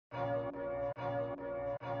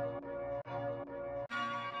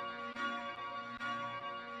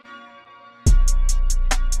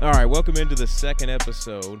All right, welcome into the second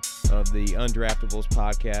episode of the Undraftables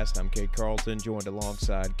podcast. I'm Cade Carlton, joined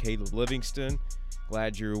alongside Caleb Livingston.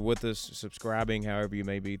 Glad you're with us, subscribing however you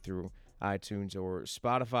may be through iTunes or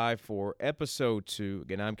Spotify for episode 2.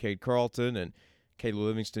 Again, I'm Cade Carlton, and Caleb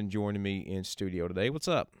Livingston joining me in studio today. What's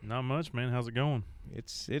up? Not much, man. How's it going?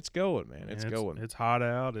 It's going, man. It's going. It's hot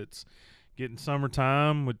out. It's getting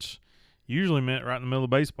summertime, which usually meant right in the middle of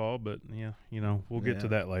baseball, but yeah, we'll get to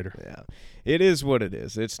that later. Yeah, it is what it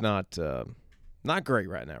is. It's not great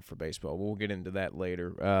right now for baseball. We'll get into that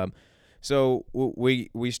later. So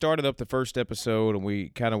we started up the first episode, and we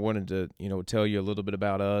kind of wanted to tell you a little bit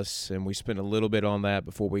about us, and we spent a little bit on that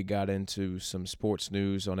before we got into some sports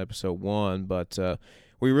news on episode 1. But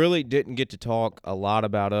we really didn't get to talk a lot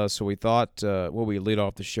about us, so we thought what we lead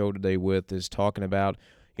off the show today with is talking about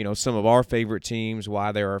some of our favorite teams,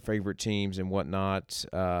 why they're our favorite teams, and whatnot.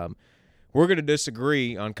 We're going to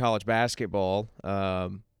disagree on college basketball.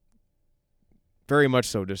 Very much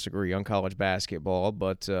so disagree on college basketball,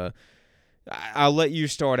 but I'll let you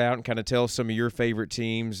start out and kind of tell some of your favorite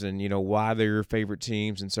teams and, why they're your favorite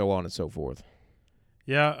teams and so on and so forth.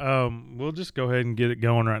 Yeah, we'll just go ahead and get it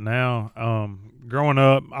going right now. Growing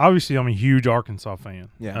up, obviously I'm a huge Arkansas fan.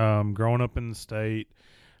 Yeah. Growing up in the state,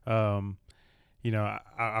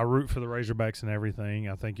 I root for the Razorbacks and everything.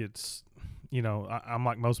 I think it's, I'm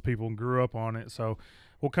like most people, grew up on it, so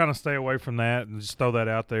we'll kind of stay away from that and just throw that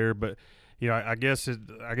out there. But I guess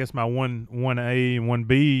my 1A and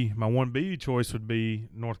 1B, my 1B choice would be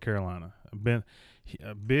North Carolina. I've been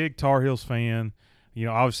a big Tar Heels fan.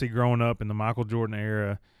 Obviously growing up in the Michael Jordan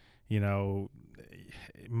era,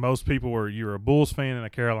 most people you're a Bulls fan and a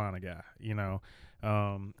Carolina guy.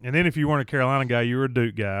 And then if you weren't a Carolina guy, you were a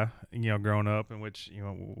Duke guy, growing up, in which,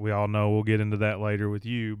 we all know. We'll get into that later with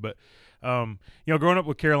you. But, growing up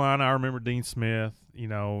with Carolina, I remember Dean Smith,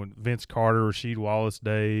 Vince Carter, Rasheed Wallace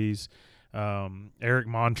days, Eric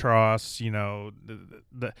Montross,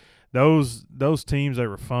 those teams, they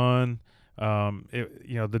were fun.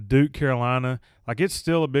 The Duke Carolina, it's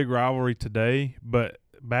still a big rivalry today, but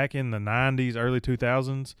back in the 90s, early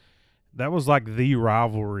 2000s, that was like the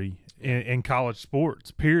rivalry in college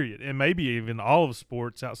sports, period, and maybe even all of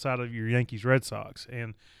sports outside of your Yankees, Red Sox,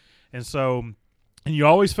 and you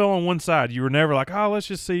always fell on one side. You were never like, oh, let's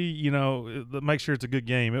just see, make sure it's a good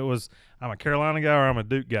game. It was, I'm a Carolina guy or I'm a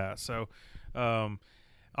Duke guy. So,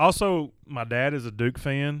 also my dad is a Duke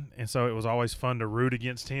fan, and so it was always fun to root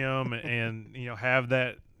against him and have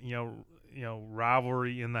that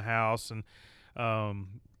rivalry in the house. And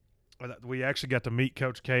we actually got to meet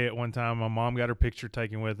Coach K at one time. My mom got her picture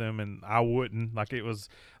taken with him, and I wouldn't. It was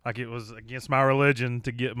against my religion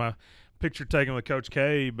to get my picture taken with Coach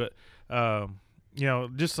K. But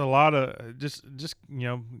just a lot of just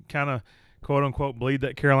kind of quote unquote bleed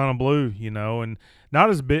that Carolina blue, and not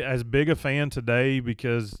as big a fan today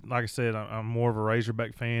because, like I said, I'm more of a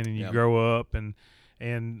Razorback fan, and you grow up and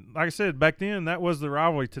like I said, back then that was the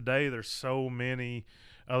rivalry. Today there's so many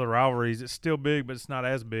other rivalries. It's still big, but it's not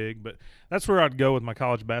as big. But that's where I'd go with my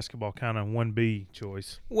college basketball kind of 1B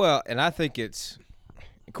choice. Well, and I think it's,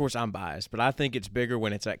 of course I'm biased, but I think it's bigger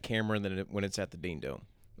when it's at Cameron than when it's at the Dean Dome.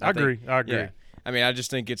 I agree. Yeah. I mean, I just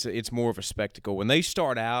think it's more of a spectacle. When they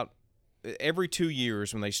start out, every 2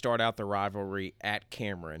 years when they start out the rivalry at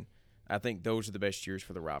Cameron, I think those are the best years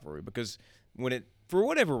for the rivalry, because when it, for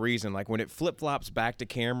whatever reason, like when it flip-flops back to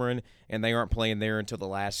Cameron and they aren't playing there until the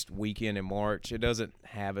last weekend in March, it doesn't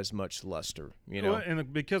have as much luster, Well,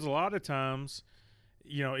 and because a lot of times,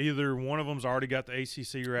 either one of them's already got the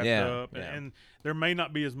ACC wrapped up, and there may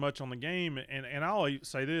not be as much on the game. And I'll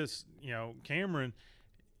say this, Cameron,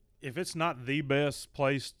 if it's not the best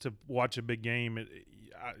place to watch a big game,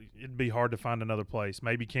 it'd be hard to find another place.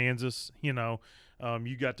 Maybe Kansas, you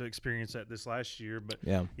got to experience that this last year. But,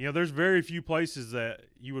 there's very few places that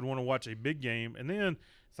you would want to watch a big game. And then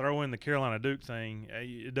throw in the Carolina Duke thing,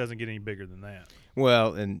 it doesn't get any bigger than that.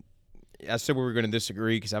 Well, and I said we were going to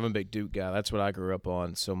disagree because I'm a big Duke guy. That's what I grew up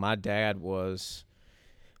on. So my dad was –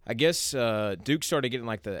 I guess Duke started getting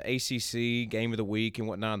like the ACC game of the week and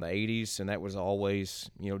whatnot in the 80s, and that was always,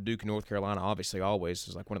 Duke and North Carolina obviously always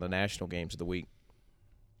was like one of the national games of the week.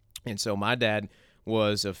 And so my dad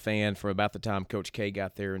was a fan from about the time Coach K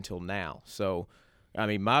got there until now. So, I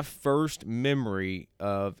mean, my first memory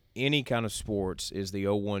of any kind of sports is the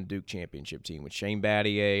 01 Duke championship team with Shane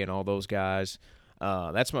Battier and all those guys.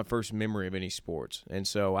 That's my first memory of any sports. And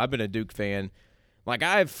so I've been a Duke fan. Like,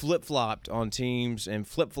 I have flip-flopped on teams and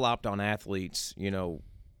flip-flopped on athletes,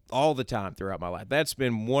 all the time throughout my life. That's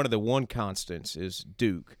been one of the constants is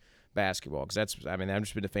Duke basketball, because I've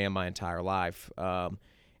just been a fan my entire life.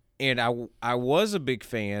 And I was a big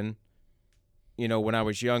fan, when I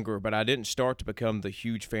was younger, but I didn't start to become the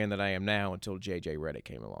huge fan that I am now until J.J. Redick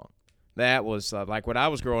came along. That was like when I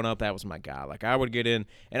was growing up, that was my guy. Like I would get in,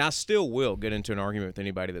 and I still will get into an argument with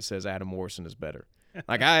anybody that says Adam Morrison is better.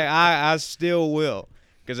 Like I still will,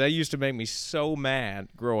 because that used to make me so mad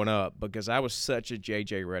growing up because I was such a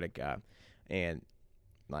J.J. Redick guy. And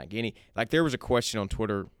like there was a question on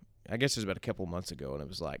Twitter, I guess it was about a couple months ago, and it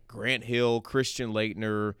was like Grant Hill, Christian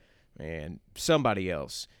Laettner, and somebody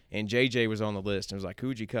else. And JJ was on the list, and was like,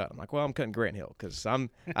 "Who'd you cut?" I'm like, "Well, I'm cutting Grant Hill because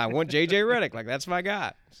I want JJ Redick. Like that's my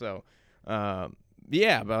guy." So,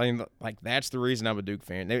 yeah, but I mean, like that's the reason I'm a Duke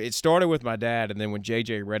fan. It started with my dad, and then when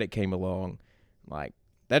JJ Redick came along, like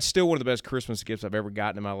that's still one of the best Christmas gifts I've ever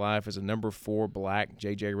gotten in my life. Is a number 4 black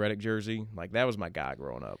JJ Redick jersey. Like that was my guy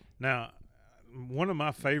growing up. Now, one of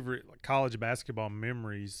my favorite college basketball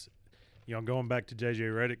memories, going back to J.J.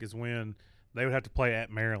 Redick, is when they would have to play at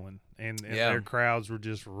Maryland, and their crowds were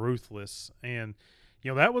just ruthless. And,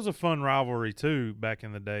 that was a fun rivalry, too, back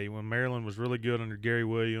in the day when Maryland was really good under Gary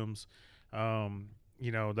Williams.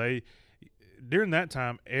 They during that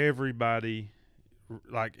time, everybody,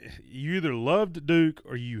 like, you either loved Duke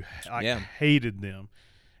or you hated them.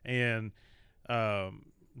 And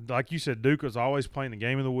like you said, Duke was always playing the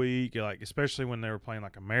game of the week, like especially when they were playing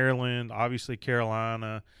like a Maryland, obviously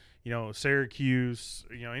Carolina, Syracuse,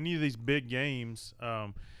 any of these big games,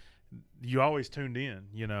 you always tuned in,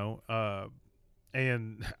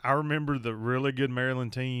 and I remember the really good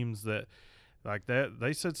Maryland teams that like that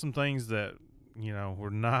they said some things that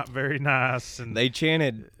were not very nice, and they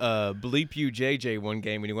chanted "Bleep you, JJ" one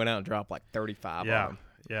game, and he went out and dropped like 35 on them.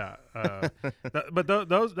 Yeah, but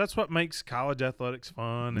that's what makes college athletics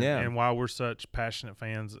fun, and why we're such passionate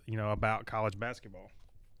fans, about college basketball.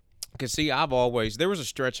 Because, see, there was a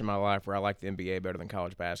stretch in my life where I liked the NBA better than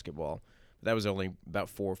college basketball. That was only about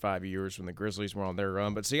 4 or 5 years when the Grizzlies were on their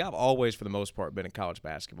run. But, see, I've always, for the most part, been a college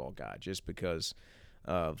basketball guy just because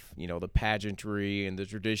of, the pageantry and the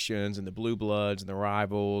traditions and the blue bloods and the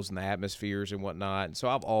rivals and the atmospheres and whatnot. And so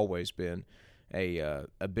I've always been a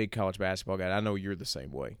big college basketball guy. I know you're the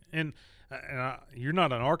same way. And you're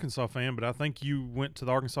not an Arkansas fan, but I think you went to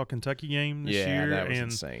the Arkansas-Kentucky game this year. Yeah, that was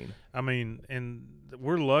insane. I mean, and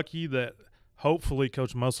we're lucky that hopefully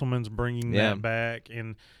Coach Musselman's bringing that back,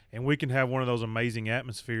 and we can have one of those amazing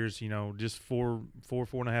atmospheres, just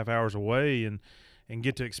 4.5 hours away, and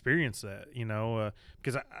get to experience that,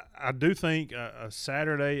 because I do think a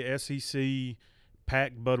Saturday SEC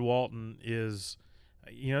packed Bud Walton is –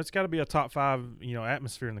 it's got to be a top 5,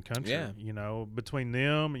 atmosphere in the country. Yeah. Between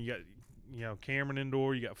them, and you got, Cameron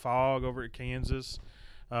Indoor, you got Fogg over at Kansas.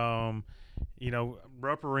 Rupp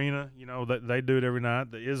Arena, they do it every night.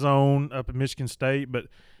 The Izzone up at Michigan State, but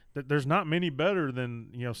there's not many better than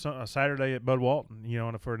a Saturday at Bud Walton,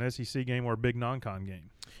 for an SEC game or a big non-con game.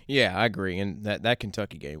 Yeah, I agree. And that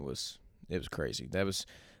Kentucky game was crazy. Because,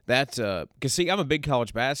 see, I'm a big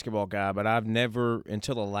college basketball guy, but I've never,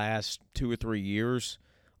 until the last 2 or 3 years,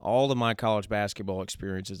 all of my college basketball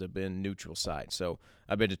experiences have been neutral site. So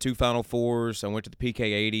I've been to 2 Final Fours. I went to the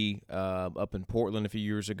PK80 up in Portland a few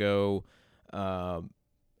years ago.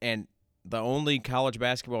 And the only college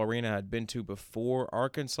basketball arena I'd been to before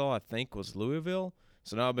Arkansas, I think, was Louisville.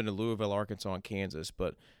 So now I've been to Louisville, Arkansas, and Kansas.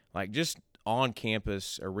 But, like, just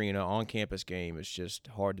on-campus arena, on-campus game is just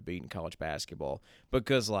hard to beat in college basketball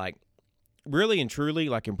because, like, really and truly,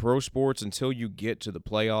 like in pro sports, until you get to the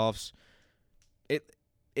playoffs,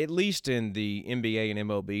 at least in the NBA and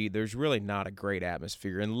MLB, there's really not a great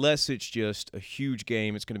atmosphere unless it's just a huge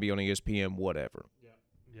game. It's going to be on ESPN, whatever.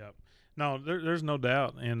 Yep. No, there's no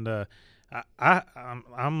doubt. And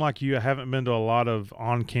I'm like you. I haven't been to a lot of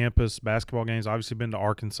on-campus basketball games. Obviously, been to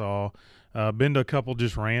Arkansas. Been to a couple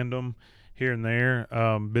just random here and there.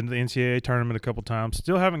 Been to the NCAA tournament a couple times.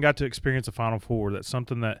 Still haven't got to experience a Final Four. That's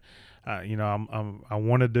something that I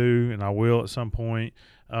want to do, and I will at some point.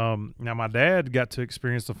 Now, my dad got to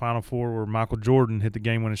experience the Final Four where Michael Jordan hit the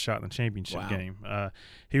game-winning shot in the championship game.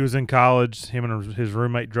 He was in college. Him and his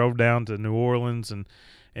roommate drove down to New Orleans and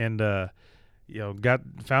found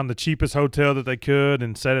the cheapest hotel that they could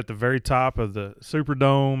and sat at the very top of the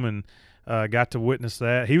Superdome and got to witness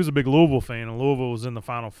that. He was a big Louisville fan, and Louisville was in the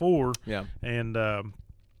Final Four. Yeah. And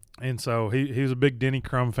so he was a big Denny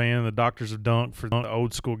Crum fan, the Doctors of Dunk for the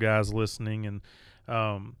old school guys listening. And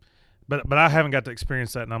but I haven't got to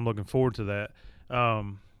experience that, and I'm looking forward to that.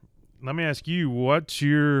 Let me ask you, what's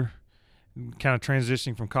your kind of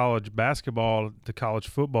transitioning from college basketball to college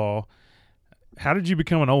football? How did you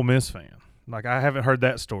become an Ole Miss fan? Like, I haven't heard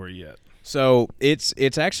that story yet. So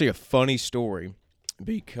it's actually a funny story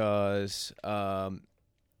because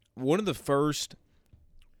one of the first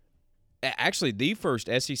Actually, the first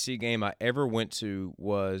SEC game I ever went to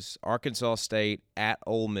was Arkansas State at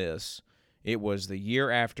Ole Miss. It was the year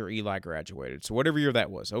after Eli graduated. So whatever year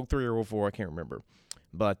that was, 03 or 04, I can't remember.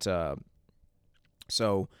 But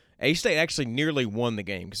so A-State actually nearly won the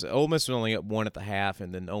game because Ole Miss was only up 1 at the half,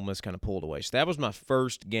 and then Ole Miss kind of pulled away. So that was my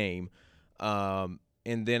first game.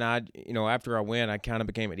 And then after I went, I kind of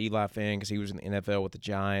became an Eli fan because he was in the NFL with the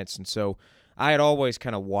Giants. And so I had always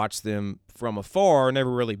kind of watched them from afar, never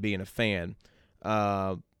really being a fan.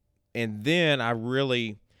 And then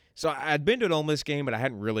so I'd been to an Ole Miss game, but I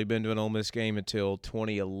hadn't really been to an Ole Miss game until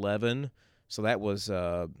 2011. So that was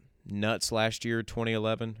nuts last year,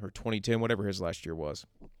 2011 or 2010, whatever his last year was.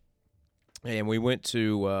 And we went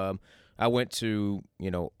to I went to,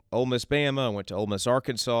 Ole Miss Bama, I went to Ole Miss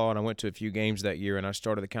Arkansas, and I went to a few games that year, and I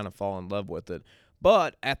started to kind of fall in love with it.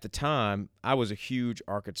 But at the time, I was a huge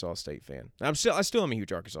Arkansas State fan. I still am a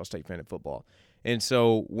huge Arkansas State fan in football. And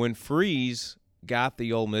so when Freeze got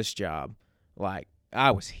the Ole Miss job,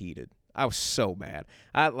 I was heated. I was so mad.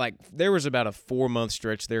 There was about a 4-month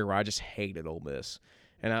stretch there where I just hated Ole Miss.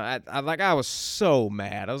 And I was so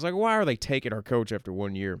mad. I was like, why are they taking our coach after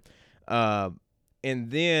 1 year?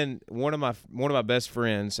 And then one of my best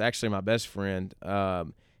friends, actually my best friend,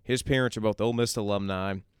 his parents are both Ole Miss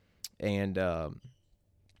alumni, and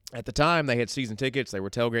at the time they had season tickets. They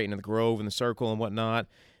were tailgating in the Grove and the Circle and whatnot,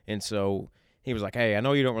 and so he was like, "Hey, I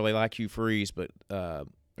know you don't really like Hugh Freeze, but I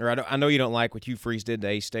know you don't like what Hugh Freeze did to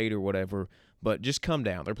A-State or whatever, but just come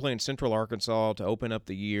down. They're playing Central Arkansas to open up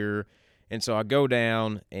the year." And so I go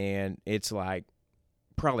down, and it's like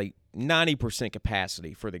probably 90%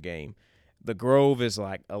 capacity for the game. The Grove is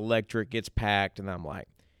like electric, gets packed, and I'm like,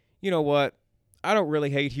 you know what? I don't really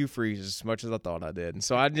hate Hugh Freeze as much as I thought I did. And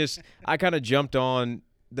so I kind of jumped on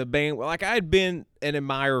the band. Like, I had been an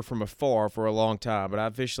admirer from afar for a long time, but I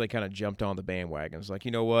officially kind of jumped on the bandwagon. It's like,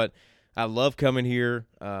 you know what? I love coming here.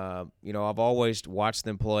 I've always watched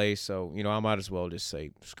them play, so, I might as well just say,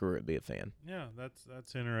 screw it, be a fan. Yeah,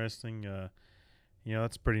 that's interesting.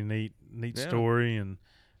 That's a pretty neat Yeah. story. And,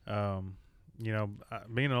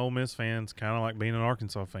 being an Ole Miss fan is kind of like being an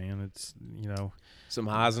Arkansas fan. It's, Some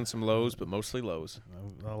highs and some lows, but mostly lows.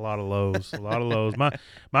 A lot of lows. A lot of lows.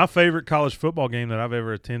 My favorite college football game that I've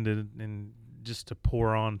ever attended, and just to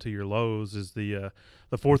pour on to your lows, is the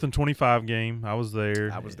 4th and 25 game. I was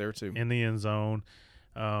there. I was there too. In the end zone.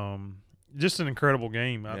 Just an incredible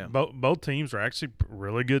game. Yeah. Both teams were actually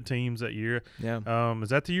really good teams that year. Yeah. Is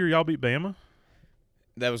that the year y'all beat Bama?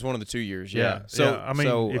 That was one of the 2 years, yeah. If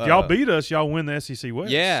y'all beat us, y'all win the SEC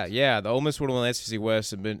West. Yeah. The Ole Miss would have won the SEC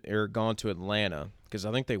West and gone to Atlanta because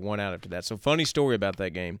I think they won out after that. So funny story about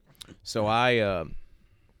that game. So I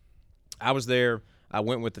was there. I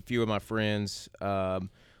went with a few of my friends.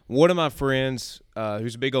 One of my friends,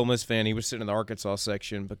 who's a big Ole Miss fan, he was sitting in the Arkansas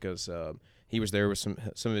section because he was there with some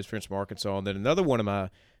of his friends from Arkansas. And then another one of my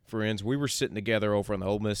friends, we were sitting together over on the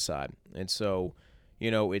Ole Miss side. And so,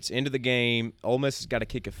 it's into the game. Ole Miss has got to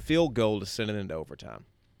kick a field goal to send it into overtime.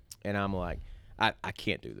 And I'm like, I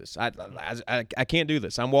can't do this. I can't do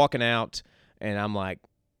this. I'm walking out, and I'm like,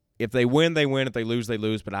 if they win, they win. If they lose, they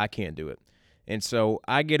lose. But I can't do it. And so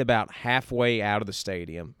I get about halfway out of the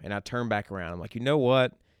stadium, and I turn back around. I'm like, you know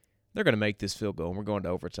what? They're going to make this field goal, and we're going to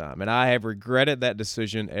overtime. And I have regretted that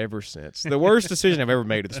decision ever since. The worst decision I've ever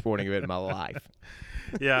made at a sporting event in my life.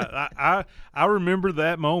 Yeah, I remember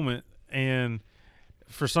that moment, and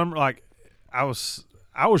for some, I was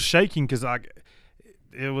shaking because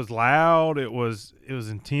it was loud, it was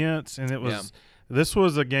intense, and it was This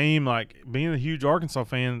was a game, being a huge Arkansas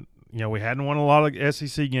fan. We hadn't won a lot of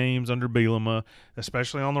SEC games under Bielema,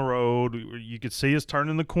 especially on the road. You could see us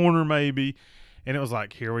turning the corner maybe, and it was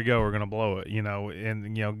like, here we go, we're going to blow it,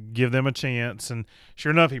 and give them a chance. And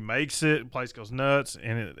sure enough, he makes it. The place goes nuts,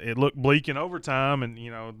 and it looked bleak in overtime. And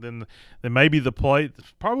then maybe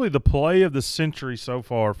probably the play of the century so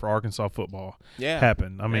far for Arkansas football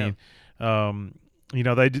happened. I mean,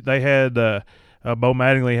 they had Bo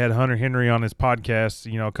Mattingly had Hunter Henry on his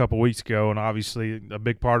podcast, a couple weeks ago, and obviously a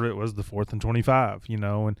big part of it was the 4th and 25,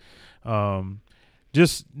 and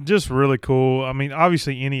just really cool. I mean,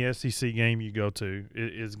 obviously any SEC game you go to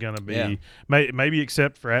is going to be maybe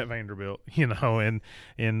except for at Vanderbilt,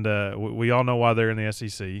 and we all know why they're in the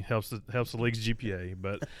SEC. Helps the league's GPA,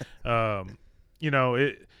 but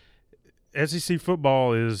SEC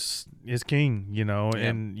football is king,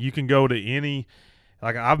 and you can go to any.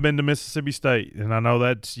 I've been to Mississippi State, and I know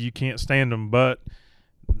that you can't stand them, but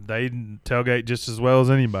they tailgate just as well as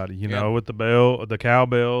anybody, with the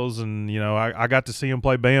cowbells, and I got to see them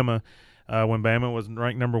play Bama when Bama was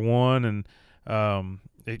ranked number 1, and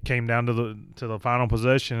it came down to the final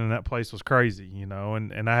possession, and that place was crazy,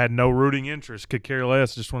 and I had no rooting interest, could care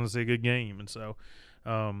less, just wanted to see a good game. And so,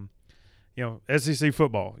 SEC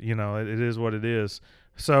football, it is what it is.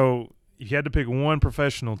 So you had to pick one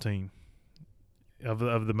professional team of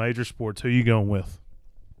the major sports. Who you going with?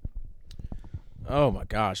 Oh my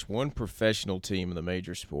gosh, one professional team in the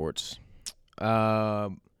major sports.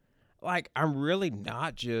 I'm really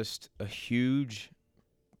not just a huge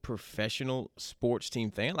professional sports team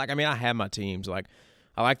fan. I have my teams. I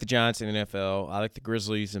like the Giants in the NFL. I like the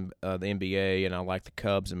Grizzlies in the NBA, and I like the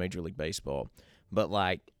Cubs in Major League Baseball. But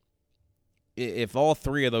if all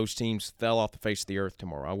three of those teams fell off the face of the earth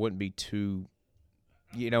tomorrow, I wouldn't be too,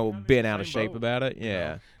 bent out of shape about it.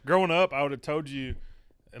 Yeah. Growing up, I would have told you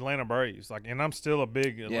Atlanta Braves. And I'm still a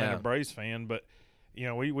big Atlanta Braves fan, but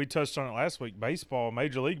we touched on it last week. Baseball,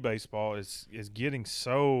 Major League Baseball, is getting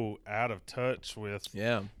so out of touch with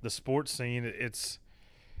the sports scene.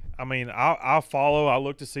 I'll follow. I'll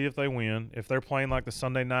look to see if they win. If they're playing the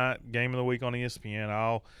Sunday night game of the week on ESPN,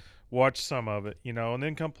 I'll watch some of it. And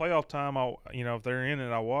then come playoff time, if they're in it,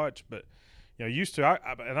 I'll watch. But used to,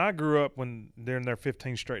 I grew up when they're in their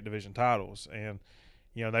 15 straight division titles, and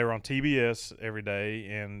they were on TBS every day,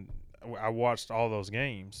 and I watched all those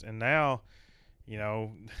games. And now,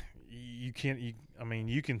 you can't.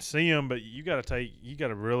 You can see them, but you got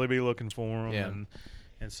to really be looking for them. Yeah.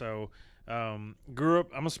 And so, grew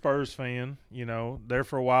up. I'm a Spurs fan. There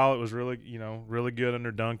for a while, it was really, really good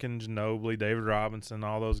under Duncan, Ginobili, David Robinson,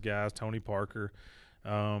 all those guys, Tony Parker.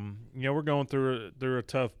 We're going through a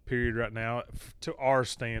tough period right now to our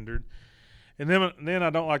standard. And then I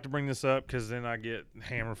don't like to bring this up because then I get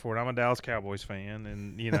hammered for it. I'm a Dallas Cowboys fan,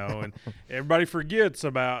 and and everybody forgets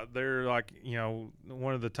about they're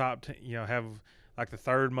one of the top, have the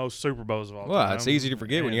third most Super Bowls of all time. Well, it's easy to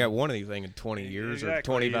forget when you got one of these things in 20 years or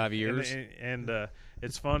 25 years. And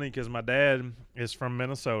it's funny because my dad is from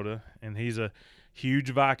Minnesota, and he's a huge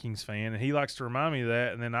Vikings fan, and he likes to remind me of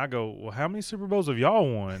that. And then I go, well, how many Super Bowls have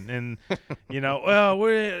y'all won? And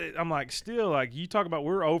I'm still you talk about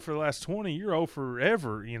we're 0 for the last 20, you're 0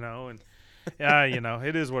 forever, and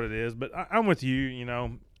it is what it is. But I'm with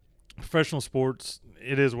you. Professional sports,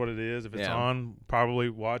 it is what it is. If it's on, probably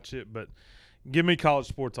watch it, but give me college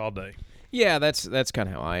sports all day. Yeah, that's kind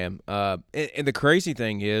of how I am. And the crazy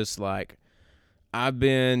thing is, I've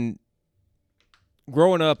been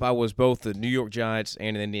growing up, I was both the New York Giants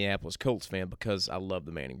and an Indianapolis Colts fan because I love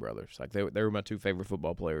the Manning brothers. They were my two favorite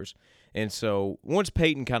football players. And so once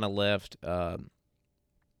Peyton kind of left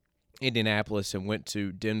Indianapolis and went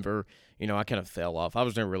to Denver, I kind of fell off. I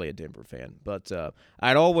was never really a Denver fan, but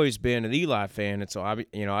I'd always been an Eli fan, and so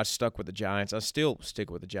I stuck with the Giants. I still stick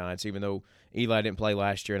with the Giants, even though Eli didn't play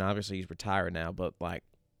last year, and obviously he's retired now. But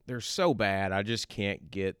they're so bad, I just can't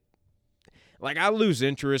get. I lose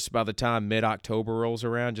interest by the time mid-October rolls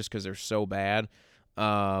around just because they're so bad.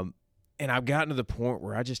 And I've gotten to the point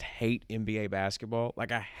where I just hate NBA basketball.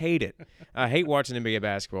 I hate it. I hate watching NBA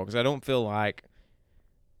basketball because I don't feel like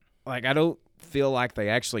they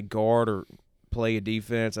actually guard or play a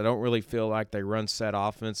defense. I don't really feel like they run set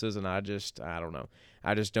offenses, and I don't know.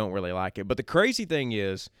 I just don't really like it. But the crazy thing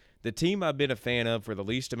is, the team I've been a fan of for the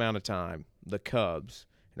least amount of time, the Cubs,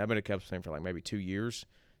 and I've been a Cubs fan for maybe 2 years,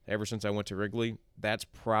 ever since I went to Wrigley, that's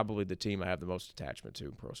probably the team I have the most attachment to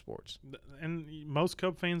in pro sports. And most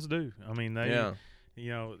Cub fans do. Back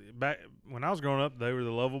when I was growing up, they were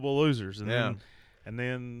the lovable losers, and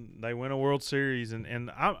then they win a World Series.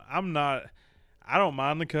 And I don't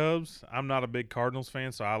mind the Cubs. I'm not a big Cardinals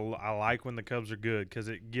fan, so I like when the Cubs are good because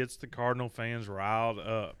it gets the Cardinal fans riled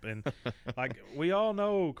up. And we all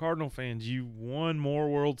know, Cardinal fans, you won more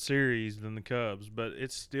World Series than the Cubs, but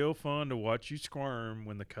it's still fun to watch you squirm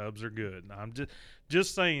when the Cubs are good. And I'm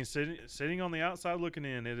just saying, sitting on the outside looking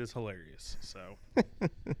in, it is hilarious. So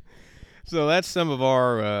that's some of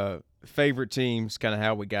our favorite teams, kind of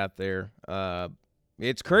how we got there.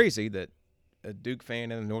 It's crazy that a Duke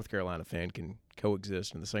fan and a North Carolina fan can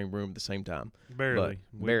coexist in the same room at the same time. Barely.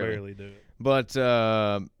 We barely do it. But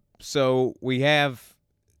so we kind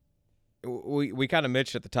of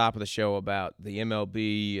mentioned at the top of the show about the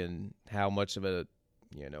MLB and how much of a,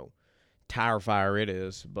 tire fire it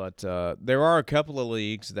is. But there are a couple of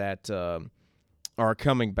leagues that are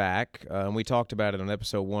coming back. And we talked about it on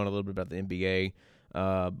episode 1 a little bit about the NBA.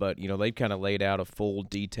 But, they've kind of laid out a full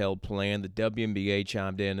detailed plan. The WNBA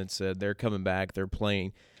chimed in and said they're coming back. They're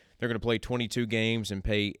going to play 22 games and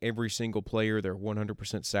pay every single player their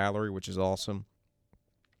 100% salary, which is awesome.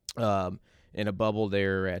 In a bubble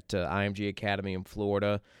there at IMG Academy in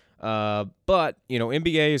Florida. But,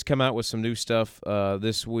 NBA has come out with some new stuff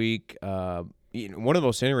this week. one of the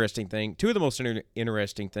most interesting things, two of the most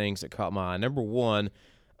interesting things that caught my eye. Number one,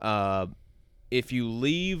 if you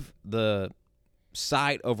leave the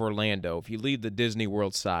site of Orlando, if you leave the Disney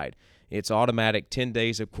World site, it's automatic 10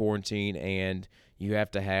 days of quarantine, and you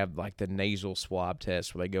have to have like the nasal swab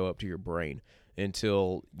test where they go up to your brain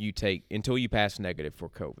until you pass negative for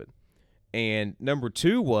COVID. And number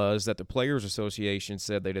two was that the Players Association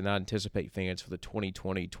said they did not anticipate fans for the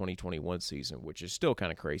 2020-2021 season, which is still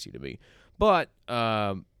kind of crazy to me. But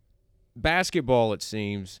basketball, it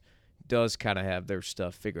seems, does kind of have their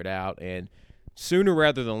stuff figured out. And sooner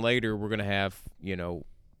rather than later, we're going to have,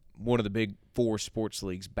 one of the big four sports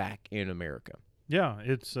leagues back in America. Yeah,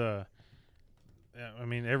 it's every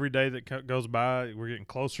day that goes by, we're getting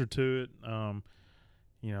closer to it. I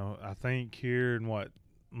think here in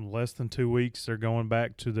less than 2 weeks, they're going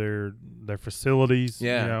back to their facilities,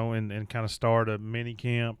 and kind of start a mini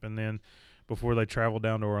camp, and then before they travel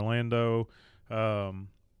down to Orlando, so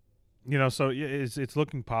it's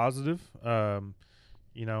looking positive.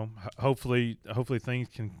 Hopefully things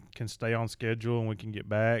can stay on schedule and we can get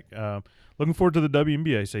back. Looking forward to the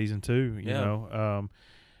WNBA season too.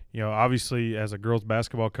 Obviously as a girls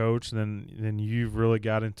basketball coach, then you've really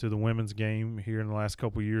got into the women's game here in the last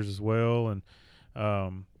couple of years as well, and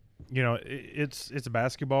it's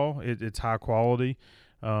basketball. It's high quality.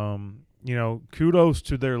 Kudos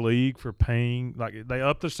to their league for paying. Like, they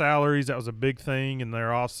upped their salaries. That was a big thing in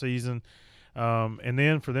their off season. And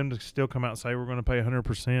then for them to still come out and say we're going to pay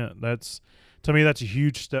 100%, to me that's a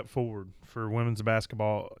huge step forward for women's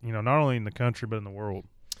basketball. Not only in the country but in the world.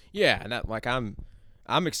 Yeah, and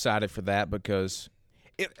I'm excited for that because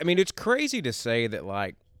it's crazy to say that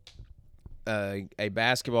like a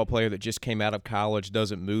basketball player that just came out of college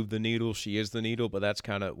doesn't move the needle. She is the needle, but that's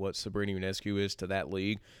kind of what Sabrina Ionescu is to that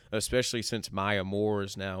league, especially since Maya Moore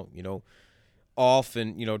is now, off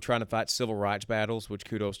and, trying to fight civil rights battles, which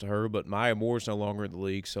kudos to her. But Maya Moore is no longer in the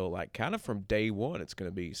league, so like kind of from day one, it's going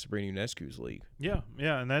to be Sabrina Ionescu's league. Yeah,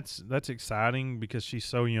 and that's exciting because she's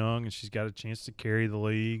so young and she's got a chance to carry the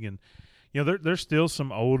league. And there's still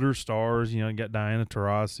some older stars. You got Diana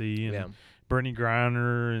Taurasi and Brittany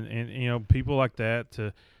Griner and people like that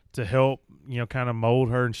to help kind of mold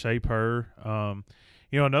her and shape her.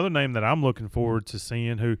 Another name that I'm looking forward to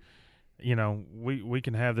seeing who. We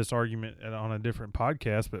can have this argument on a different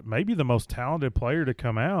podcast, but maybe the most talented player to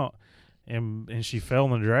come out and she fell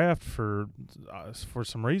in the draft for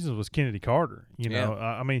some reasons was Kennedy Carter.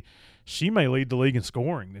 She may lead the league in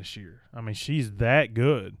scoring this year. She's that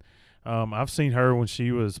good. I've seen her when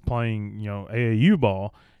she was playing, AAU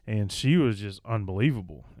ball, and she was just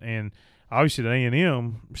unbelievable. And obviously at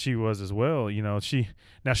A&M, she was as well. She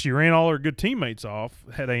ran all her good teammates off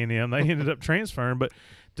at A&M. They ended up transferring, but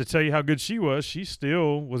to tell you how good she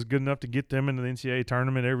still was good enough to get them into the NCAA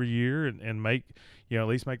tournament every year and make, at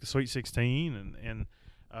least make the Sweet 16. And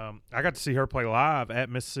I got to see her play live at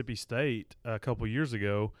Mississippi State a couple years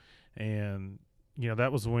ago, and that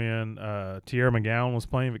was when Tierra McGowan was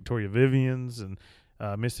playing, Victoria Vivians, and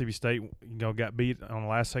Mississippi State got beat on the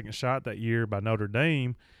last second shot that year by Notre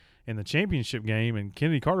Dame in the championship game, and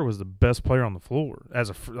Kennedy Carter was the best player on the floor I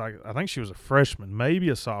think she was a freshman, maybe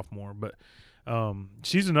a sophomore, but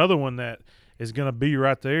she's another one that is going to be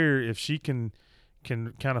right there if she can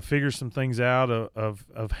kind of figure some things out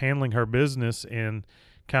of handling her business and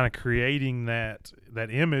kind of creating that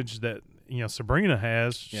image that Sabrina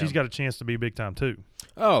has. Yeah. She's got a chance to be big time too.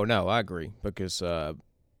 Oh no, I agree because I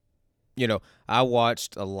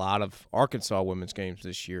watched a lot of Arkansas women's games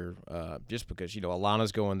this year just because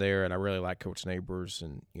Alana's going there and I really like Coach Neighbors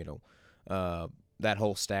and that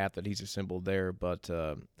whole staff that he's assembled there. But,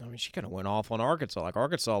 she kind of went off on Arkansas. Like,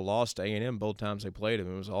 Arkansas lost to A&M both times they played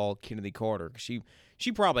him. It was all Kennedy Carter. She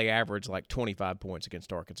probably averaged like 25 points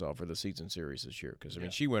against Arkansas for the season series this year because,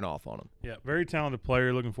 she went off on them. Yeah, very talented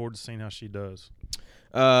player. Looking forward to seeing how she does.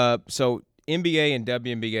 So NBA and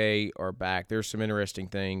WNBA are back. There's some interesting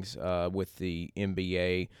things with the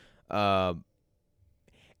NBA. And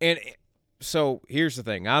so here's the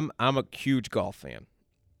thing. I'm a huge golf fan.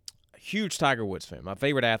 Huge Tiger Woods fan, my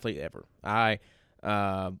favorite athlete ever. I,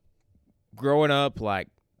 growing up, like,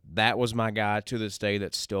 that was my guy. To this day,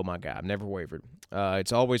 that's still my guy. I've never wavered.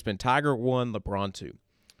 It's always been Tiger 1, LeBron 2.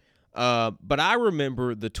 But I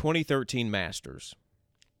remember the 2013 Masters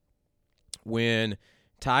when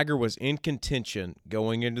Tiger was in contention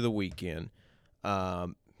going into the weekend. I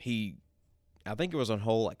think it was on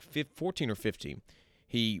hole like 14 or 15.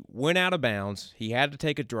 He went out of bounds. He had to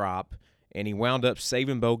take a drop. And he wound up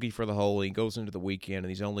saving bogey for the hole. He goes into the weekend, and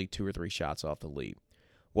he's only 2 or 3 shots off the lead.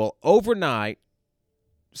 Well, overnight,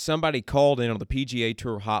 somebody called in on the PGA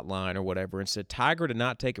Tour hotline or whatever and said Tiger did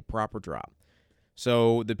not take a proper drop.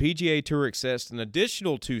 So the PGA Tour accessed an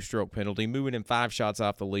additional 2-stroke penalty, moving him 5 shots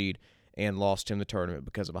off the lead and lost him the tournament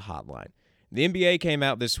because of a hotline. The NBA came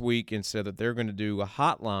out this week and said that they're going to do a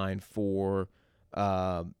hotline for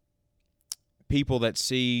people that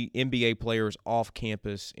see NBA players off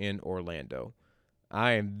campus in Orlando.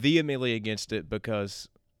 I am vehemently against it because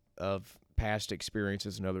of past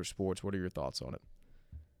experiences in other sports. What are your thoughts on it?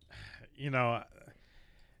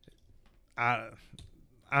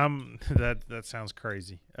 I'm that sounds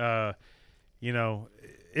crazy.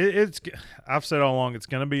 It's I've said all along it's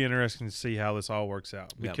going to be interesting to see how this all works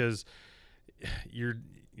out because you're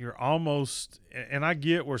almost, and I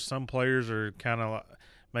get where some players are kind of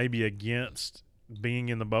maybe against being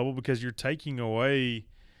in the bubble because you're taking away,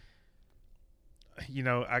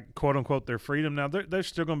 quote unquote, their freedom. Now they're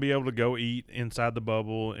still going to be able to go eat inside the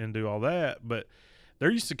bubble and do all that, but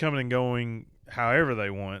they're used to coming and going however they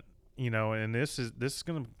want, and this is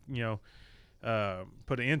going to,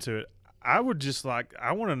 put an end to it. I want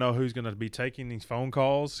to know who's going to be taking these phone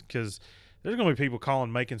calls because there's going to be people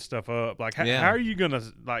calling, making stuff up. Like, how are you going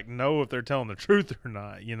to know if they're telling the truth or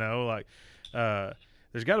not?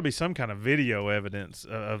 There's got to be some kind of video evidence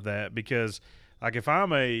of that because, if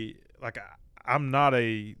I'm not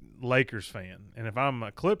a Lakers fan, and if I'm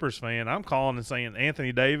a Clippers fan, I'm calling and saying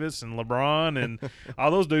Anthony Davis and LeBron and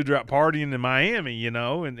all those dudes are out partying in Miami,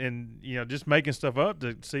 and just making stuff up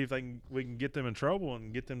to see if we can get them in trouble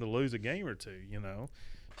and get them to lose a game or two,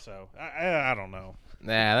 So I don't know.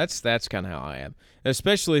 Nah, that's kind of how I am,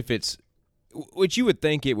 especially if it's, which you would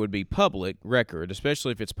think it would be public record,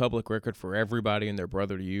 especially if it's public record for everybody and their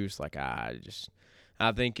brother to use.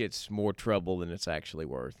 I think it's more trouble than it's actually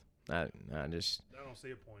worth. I don't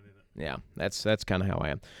see a point in it. Yeah, that's kind of how I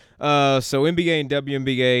am. So NBA and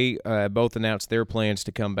WNBA both announced their plans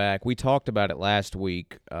to come back. We talked about it last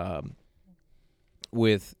week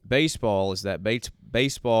with baseball. Is that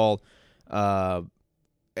baseball?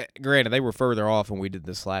 Granted, they were further off when we did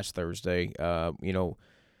this last Thursday.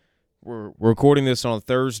 We're recording this on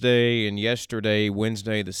Thursday, and yesterday,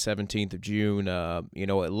 Wednesday, the 17th of June.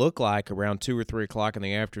 It looked like around 2 or 3 o'clock in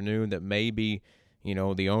the afternoon that maybe,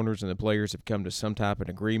 the owners and the players have come to some type of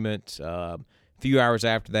agreement. A few hours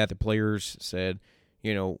after that, the players said,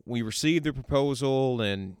 we received the proposal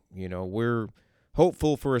and, we're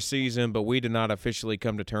hopeful for a season, but we did not officially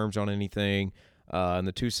come to terms on anything. And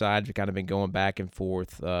the two sides have kind of been going back and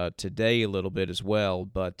forth today a little bit as well.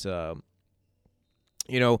 But,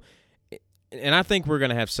 and I think we're going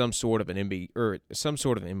to have some sort of an NBA or some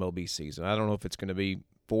sort of MLB season. I don't know if it's going to be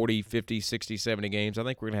 40, 50, 60, 70 games. I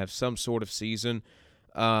think we're going to have some sort of season.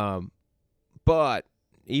 But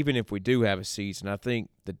even if we do have a season, I think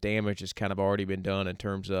the damage has kind of already been done in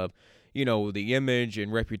terms of, the image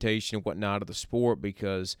and reputation and whatnot of the sport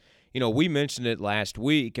because, we mentioned it last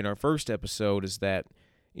week in our first episode is that,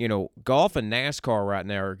 golf and NASCAR right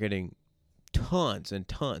now are getting tons and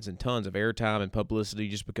tons and tons of airtime and publicity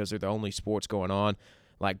just because they're the only sports going on.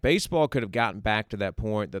 Baseball could have gotten back to that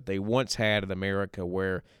point that they once had in America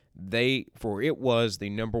where it was the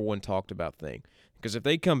number one talked about thing. Because if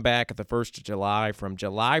they come back at the 1st of July, from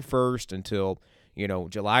July 1st until,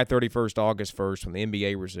 July 31st, August 1st, when the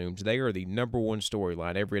NBA resumes, they are the number one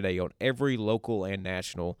storyline every day on every local and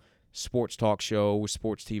national sports talk show,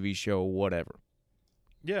 sports TV show, whatever.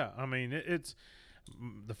 Yeah, I mean, it's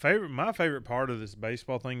my favorite part of this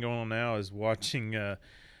baseball thing going on now is watching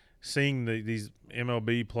seeing these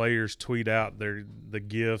MLB players tweet out the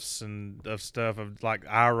gifs and of stuff of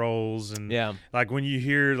eye rolls and when you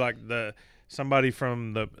hear somebody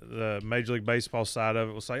from the Major League Baseball side of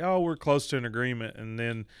it will say, "Oh, we're close to an agreement," and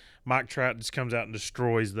then Mike Trout just comes out and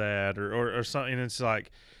destroys that or something. And it's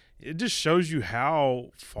it just shows you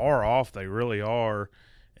how far off they really are,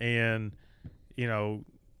 and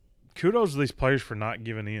kudos to these players for not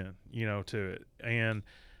giving in, to it. And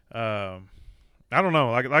I don't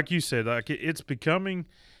know, like you said, it's becoming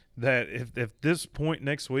that if this point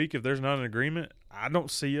next week, if there's not an agreement, I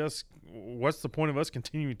don't see us. What's the point of us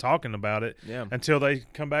continuing talking about it until they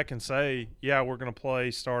come back and say, yeah, we're going to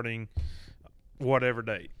play starting whatever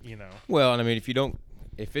date, Well, and I mean,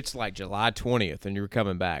 if it's July 20th and you're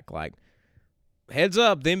coming back, heads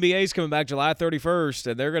up, the NBA's coming back July 31st,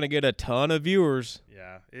 and they're going to get a ton of viewers.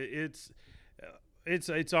 Yeah, it's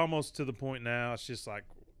almost to the point now. It's just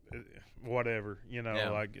whatever,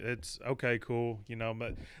 it's okay, cool,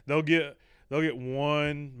 but they'll get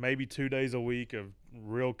 1, maybe 2 days a week of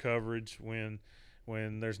real coverage when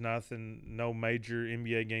there's no major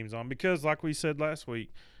NBA games on because, like we said last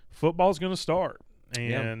week, football's going to start,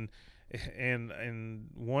 and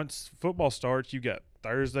once football starts, you got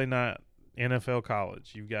Thursday night NFL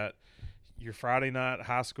college, you've got your Friday night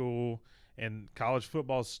high school, and college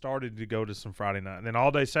football started to go to some Friday night. And then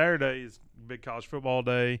all day Saturday is big college football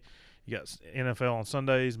day. You got NFL on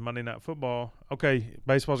Sundays, Monday night football. Okay,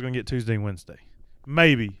 baseball's going to get Tuesday and Wednesday.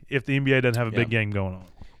 Maybe if the NBA doesn't have a big game going on.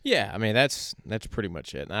 Yeah, I mean that's pretty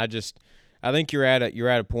much it. And I think you're at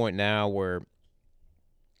a point now where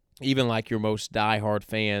even like your most diehard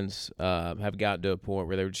fans have gotten to a point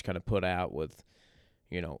where they're just kind of put out with,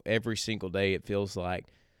 every single day it feels like.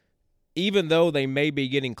 Even though they may be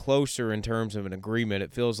getting closer in terms of an agreement,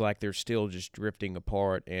 it feels like they're still just drifting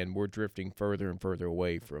apart, and we're drifting further and further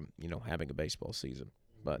away from, having a baseball season.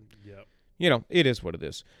 But, it is what it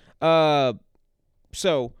is.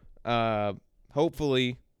 So,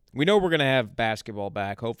 hopefully, we know we're going to have basketball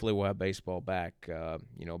back. Hopefully we'll have baseball back,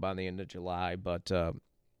 by the end of July. But I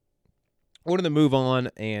wanted to move on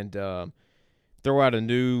and throw out a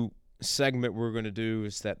new segment we're going to do.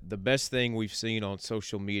 Is that the best thing we've seen on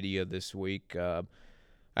social media this week. I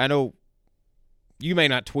know you may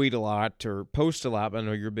not tweet a lot or post a lot, but I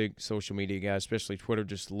know you're a big social media guy, especially Twitter,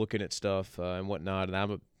 just looking at stuff and whatnot.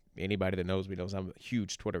 And anybody that knows me knows I'm a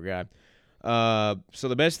huge Twitter guy. So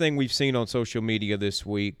the best thing we've seen on social media this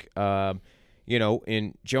week, in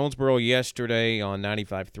Jonesboro yesterday on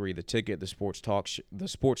 95.3 The Ticket, the sports talk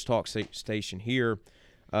station here,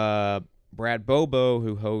 Brad Bobo,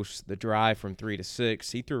 who hosts The Drive from 3 to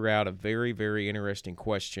 6, he threw out a very, very interesting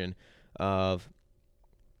question of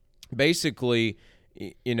basically,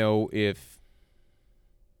 if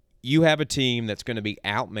you have a team that's going to be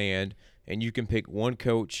outmanned and you can pick one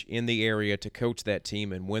coach in the area to coach that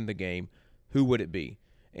team and win the game, who would it be?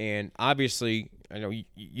 And obviously, I know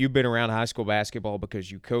you've been around high school basketball because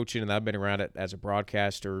you coach it, and I've been around it as a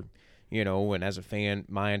broadcaster, and as a fan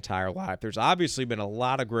my entire life. There's obviously been a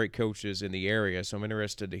lot of great coaches in the area, so I'm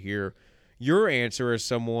interested to hear your answer as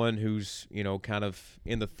someone who's, kind of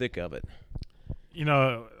in the thick of it.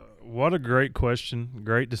 What a great question.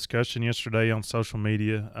 Great discussion yesterday on social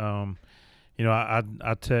media. I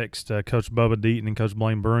text Coach Bubba Deaton and Coach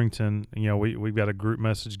Blaine Burrington. We've got a group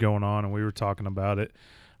message going on, and we were talking about it.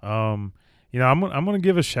 I'm going to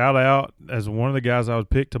give a shout out as one of the guys I would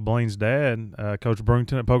pick to Blaine's dad, Coach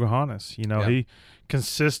Burrington at Pocahontas. He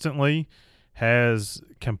consistently has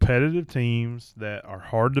competitive teams that are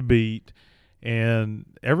hard to beat, and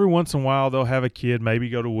every once in a while they'll have a kid maybe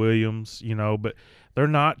go to Williams, but they're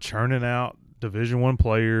not churning out Division I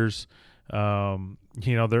players. They're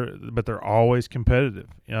always competitive.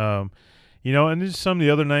 And just some of the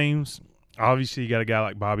other names. Obviously, you got a guy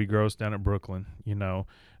like Bobby Gross down at Brooklyn.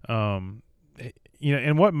 And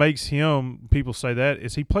what makes him, people say that,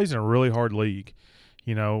 is he plays in a really hard league.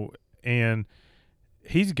 And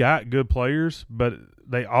he's got good players, but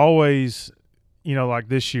they always, like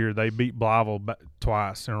this year, they beat Blyville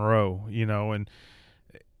twice in a row.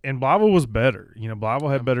 And Blyville was better.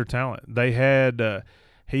 Blyville had better talent. They had.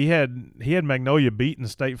 He had Magnolia beat in the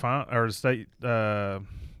state semifinals,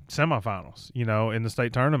 in the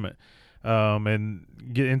state tournament, and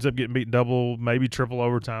ends up getting beat double, maybe triple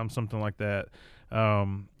overtime, something like that.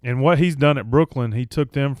 And what he's done at Brooklyn, he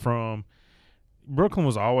took them from Brooklyn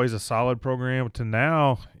was always a solid program to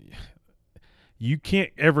now you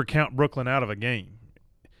can't ever count Brooklyn out of a game,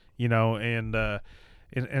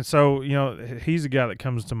 and so, he's a guy that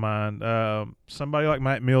comes to mind. Somebody like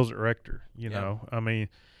Matt Mills at Rector, I mean,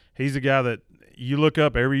 he's a guy that you look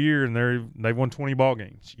up every year and they've won 20 ball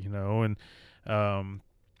games, and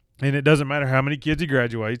it doesn't matter how many kids he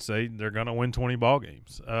graduates, they're going to win 20 ball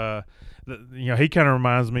games. He kind of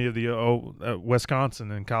reminds me of the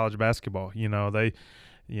Wisconsin in college basketball. Bo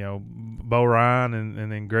Ryan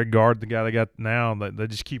and then Greg Gard, the guy they got now, they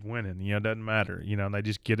just keep winning. It doesn't matter. And they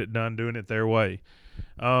just get it done doing it their way.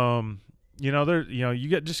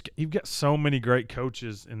 You've got so many great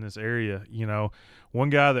coaches in this area. One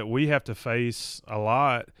guy that we have to face a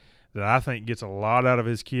lot that I think gets a lot out of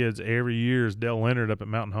his kids every year is Dale Leonard up at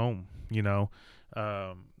Mountain Home.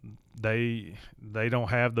 They don't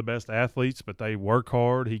have the best athletes, but they work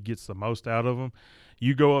hard. He gets the most out of them.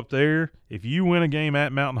 You go up there, if you win a game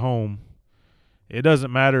at Mountain Home, it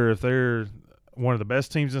doesn't matter if they're one of the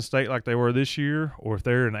best teams in the state like they were this year or if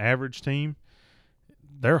they're an average team.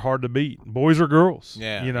 They're hard to beat, boys or girls.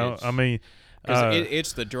 Yeah,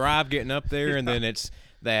 it's the drive getting up there, and then it's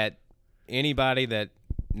that anybody that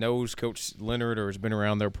knows Coach Leonard or has been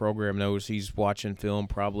around their program knows he's watching film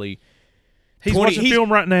probably. He's watching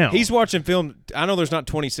film right now. He's watching film. I know there's not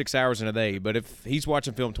 26 hours in a day, but if he's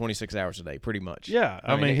watching film 26 hours a day, pretty much. Yeah,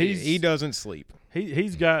 I mean he doesn't sleep.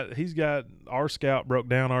 He's got our scout broke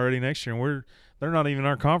down already next year, and they're not even in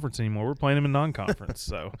our conference anymore. We're playing them in non-conference.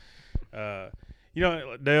 So,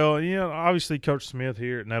 Dale, obviously Coach Smith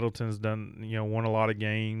here at Nettleton's done, won a lot of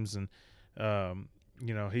games, and He'll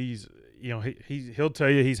tell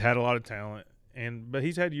you he's had a lot of talent, but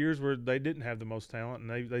he's had years where they didn't have the most talent,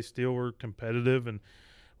 and they still were competitive and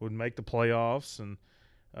would make the playoffs, and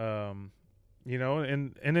and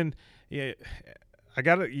then yeah.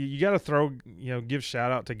 You gotta throw, give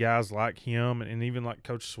shout out to guys like him and even like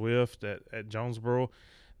Coach Swift at Jonesboro.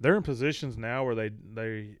 They're in positions now where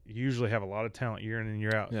they usually have a lot of talent year in and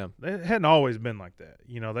year out. Yeah. It hadn't always been like that.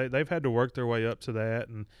 They've had to work their way up to that,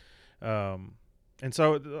 and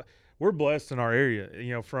so we're blessed in our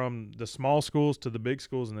area. From the small schools to the big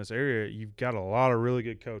schools in this area, you've got a lot of really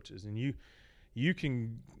good coaches, and you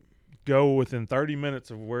can go within 30 minutes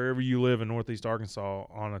of wherever you live in Northeast Arkansas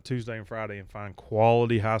on a Tuesday and Friday and find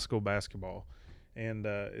quality high school basketball, and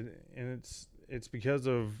it's because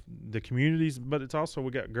of the communities, but it's also we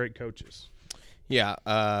got great coaches. Yeah,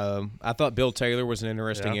 I thought Bill Taylor was an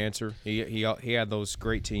interesting answer. He had those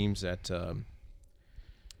great teams at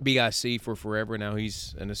BIC for forever. Now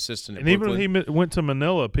he's an assistant at Brooklyn. Even when he went to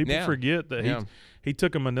Manila, people forget that he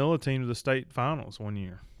took a Manila team to the state finals one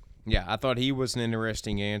year. Yeah, I thought he was an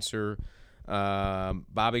interesting answer.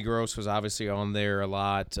 Bobby Gross was obviously on there a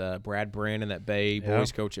lot. Brad Brandon at Bay,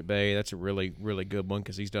 boys coach at Bay. That's a really, really good one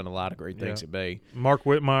because he's done a lot of great things at Bay. Mark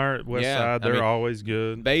Whitmire at Westside, they're always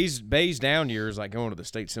good. Bay's down years like going to the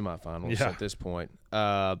state semifinals at this point.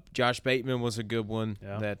 Josh Bateman was a good one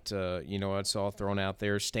that I saw thrown out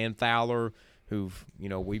there. Stan Fowler, who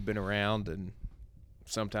we've been around, and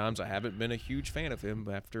sometimes I haven't been a huge fan of him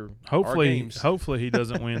after our games. Hopefully he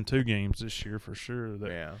doesn't win 2 games this year for sure.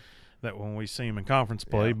 That when we see him in conference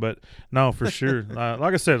play, but no, for sure.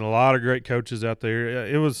 Like I said, a lot of great coaches out there.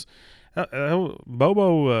 It was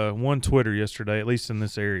Bobo won Twitter yesterday, at least in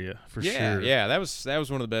this area, for sure. Yeah, that was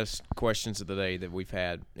one of the best questions of the day that we've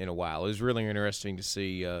had in a while. It was really interesting to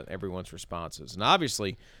see everyone's responses, and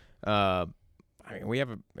obviously, we have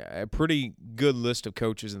a pretty good list of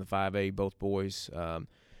coaches in the 5A, both boys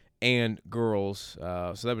and girls.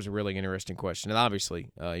 So that was a really interesting question, and obviously,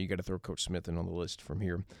 you got to throw Coach Smith in on the list from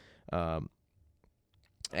here.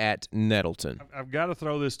 At Nettleton. I've got to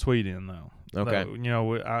throw this tweet in, though. Okay.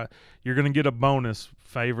 You're going to get a bonus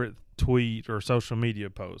favorite tweet or social media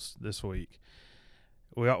post this week.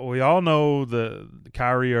 We all know the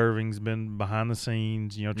Kyrie Irving's been behind the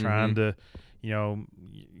scenes, trying to,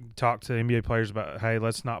 talk to NBA players about, hey,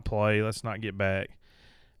 let's not play, let's not get back.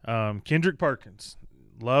 Kendrick Perkins,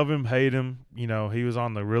 love him, hate him. He was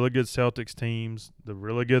on the really good Celtics teams, the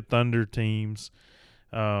really good Thunder teams.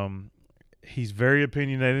 He's very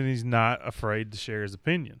opinionated, and he's not afraid to share his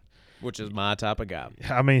opinion, which is my type of guy.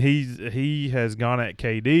 I mean, he has gone at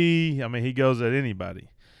KD. I mean, he goes at anybody.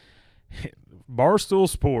 Barstool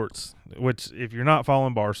Sports, which if you're not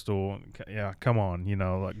following Barstool, come on,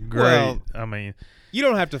 great. Well, I mean, you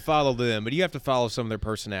don't have to follow them, but you have to follow some of their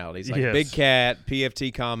personalities, like Big Cat,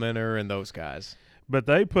 PFT commenter, and those guys. But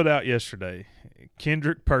they put out yesterday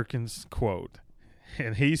Kendrick Perkins quote,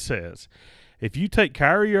 and he says, "If you take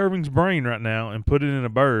Kyrie Irving's brain right now and put it in a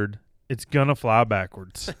bird, it's gonna fly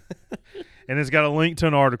backwards." And it's got a link to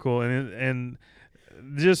an article, and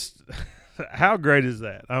just how great is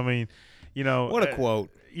that? I mean, what a quote.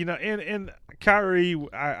 And Kyrie,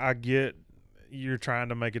 I get you're trying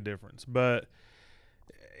to make a difference, but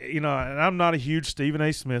and I'm not a huge Stephen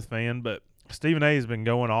A. Smith fan, but Stephen A. has been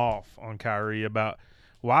going off on Kyrie about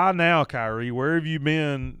why now, Kyrie? Where have you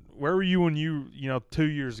been? Where were you when 2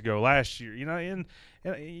 years ago, last year? And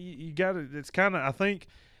you got to. It's kind of, I think,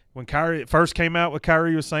 when Kyrie first came out, what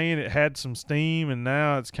Kyrie was saying, it had some steam, and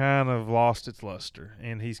now it's kind of lost its luster.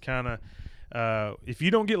 And he's kind of, if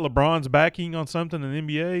you don't get LeBron's backing on something in the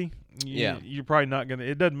NBA, you're probably not gonna.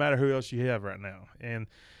 It doesn't matter who else you have right now. And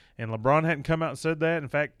LeBron hadn't come out and said that. In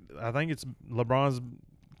fact, I think it's LeBron's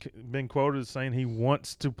been quoted as saying he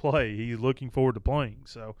wants to play. He's looking forward to playing.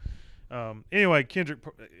 So. Anyway, Kendrick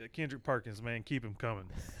Perkins, man, keep him coming.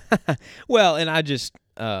 Well, and I just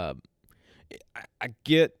I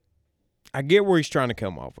get where he's trying to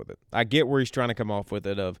come off with it. I get where he's trying to come off with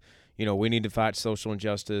it of, we need to fight social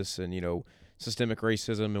injustice and, systemic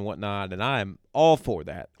racism and whatnot, and I'm all for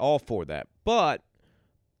that. But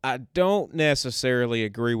I don't necessarily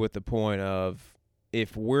agree with the point of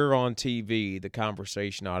if we're on TV, the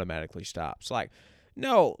conversation automatically stops.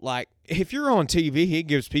 No, if you're on TV, it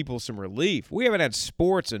gives people some relief. We haven't had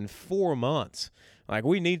sports in 4 months.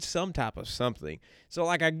 We need some type of something. So,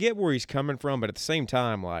 I get where he's coming from, but at the same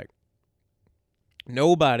time,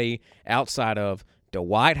 nobody outside of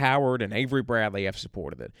Dwight Howard and Avery Bradley have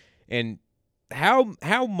supported it. And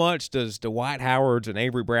how much does Dwight Howard's and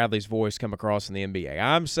Avery Bradley's voice come across in the NBA?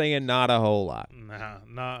 I'm saying not a whole lot. Nah,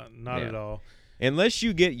 not at all. Unless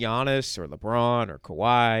you get Giannis or LeBron or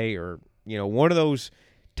Kawhi or one of those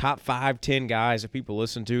top 5-10 guys that people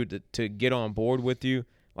listen to get on board with you.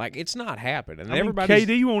 Like, it's not happening. And everybody's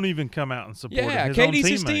KD won't even come out and support him. Yeah, His KD's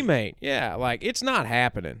own his teammate. Yeah, like, it's not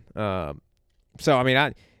happening. So I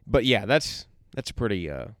mean, but yeah, that's a pretty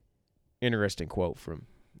interesting quote from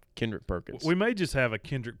Kendrick Perkins. We may just have a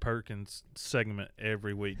Kendrick Perkins segment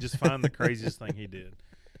every week. Just find the craziest thing he did.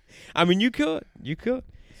 I mean, you could.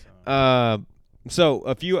 So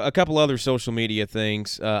a couple other social media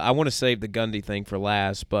things. I want to save the Gundy thing for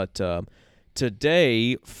last, but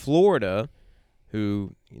today, Florida,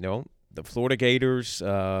 who, the Florida Gators,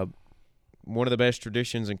 one of the best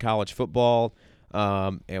traditions in college football,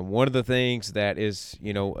 and one of the things that is,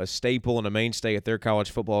 a staple and a mainstay at their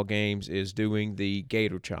college football games is doing the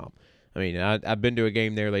Gator Chomp. I mean, I've been to a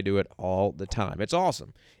game there. They do it all the time. It's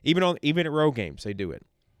awesome. Even at road games, they do it.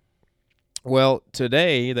 Well,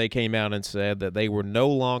 today they came out and said that they were no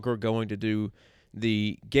longer going to do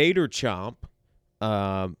the Gator Chomp,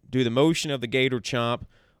 do the motion of the Gator Chomp,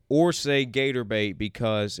 or say Gator Bait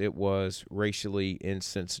because it was racially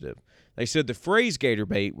insensitive. They said the phrase Gator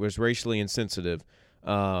Bait was racially insensitive,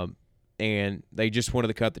 and they just wanted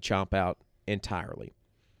to cut the chomp out entirely.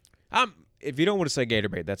 If you don't want to say Gator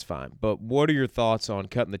Bait, that's fine. But what are your thoughts on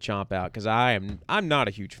cutting the chomp out? Because I'm not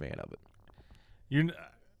a huge fan of it.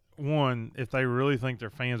 One, if they really think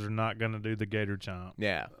their fans are not going to do the Gator Chomp,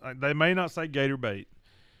 yeah, they may not say Gator Bait,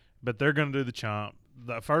 but they're going to do the chomp.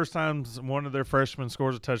 The first time one of their freshmen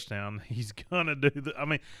scores a touchdown, he's going to do the. I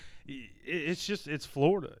mean, it's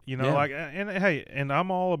Florida, Yeah. And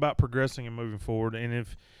I'm all about progressing and moving forward. And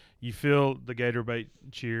if you feel the Gator Bait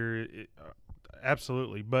cheer,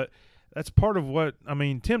 absolutely. But that's part of what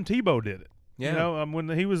Tim Tebow did it. Yeah. When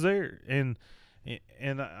he was there, and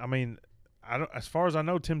I mean. As far as I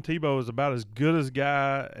know, Tim Tebow is about as good a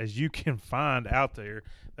guy as you can find out there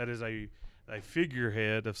that is a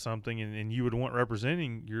figurehead of something, and you would want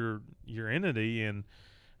representing your entity. And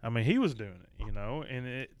I mean, he was doing it,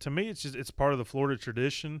 And to me, it's part of the Florida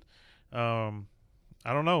tradition. I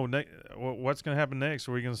don't know what's going to happen next.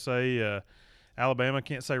 Are we going to say Alabama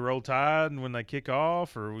can't say Roll Tide when they kick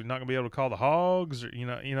off, or we're not going to be able to call the Hogs,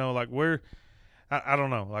 or like where? I don't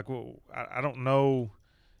know. Like I don't know.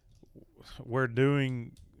 Where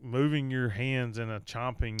moving your hands in a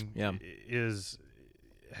chomping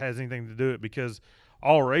has anything to do it, because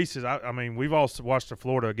all races. I mean, we've all watched a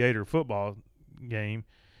Florida Gator football game.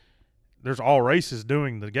 There's all races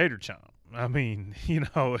doing the Gator chomp. I mean,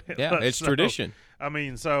 yeah, it's tradition. I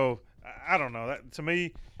mean, so I don't know. That to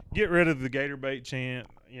me, get rid of the Gator Bait chant.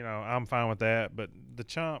 I'm fine with that, but the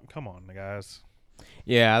chomp, come on, guys.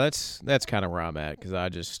 Yeah, that's kind of where I'm at, because I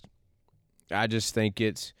just think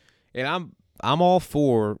it's. And I'm all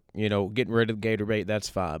for, getting rid of the Gator Bait. That's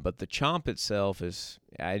fine. But the chomp itself it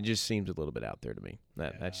just seems a little bit out there to me.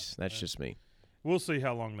 That's just me. We'll see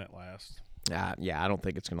how long that lasts. Yeah, I don't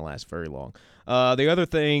think it's going to last very long. The other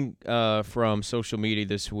thing from social media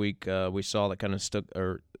this week we saw that kind of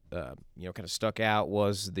stuck out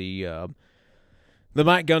was the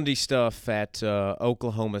Mike Gundy stuff at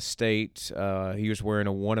Oklahoma State. He was wearing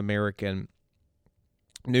a One American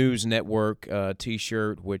News Network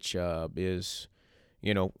T-shirt, which is,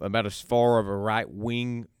 about as far of a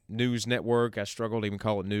right-wing news network, I struggle to even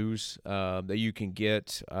call it news, that you can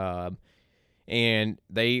get. And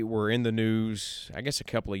they were in the news, I guess, a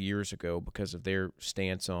couple of years ago because of their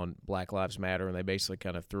stance on Black Lives Matter, and they basically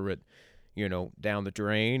kind of threw it, down the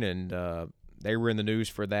drain. And they were in the news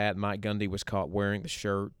for that. Mike Gundy was caught wearing the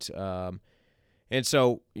shirt. And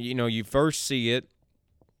so, you first see it,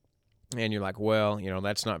 and you're like, well,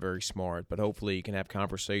 that's not very smart, but hopefully he can have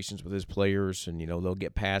conversations with his players and, they'll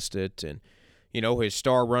get past it. And, his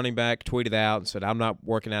star running back tweeted out and said, I'm not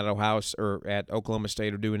working at Oklahoma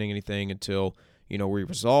State or doing anything until, we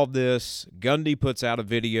resolve this. Gundy puts out a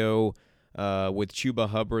video with Chuba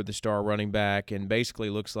Hubbard, the star running back, and basically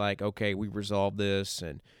looks like, okay, we resolved this.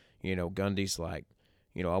 And, Gundy's like,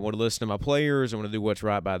 I want to listen to my players. I want to do what's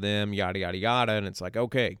right by them, yada, yada, yada. And it's like,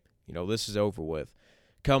 okay, this is over with.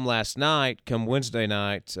 Come Wednesday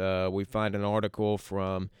night, we find an article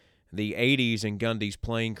from the 80s in Gundy's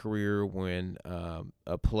playing career when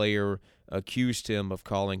a player accused him of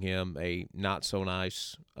calling him a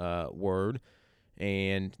not-so-nice word,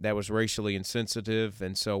 and that was racially insensitive,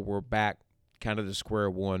 and so we're back kind of to square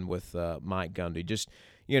one with Mike Gundy. Just,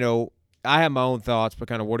 I have my own thoughts, but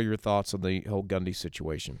kind of what are your thoughts on the whole Gundy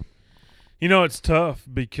situation? It's tough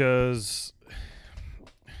because –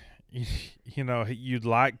 you'd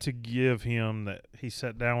like to give him that he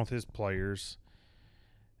sat down with his players,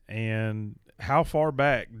 and how far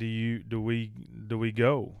back do we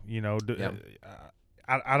go? Yeah.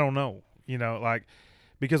 I don't know.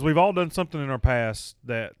 because we've all done something in our past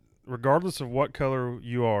that, regardless of what color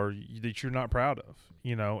you are, that you're not proud of,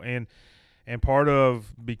 and part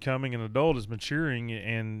of becoming an adult is maturing,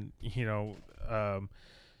 and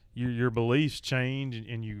your beliefs change,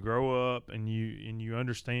 and you grow up, and you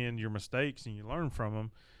understand your mistakes, and you learn from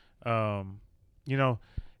them.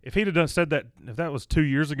 If he'd have said that, if that was 2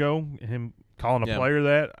 years ago, him calling a player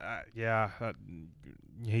that,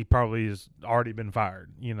 he probably has already been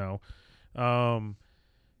fired.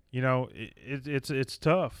 It's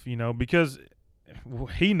tough, because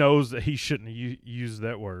he knows that he shouldn't use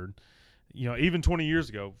that word. Even 20 years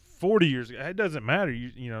ago, 40 years ago, it doesn't matter.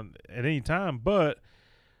 At any time, but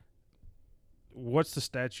what's the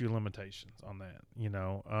statute of limitations on that?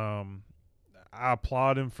 I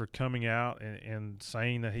applaud him for coming out and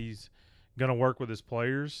saying that he's going to work with his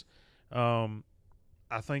players.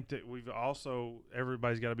 I think that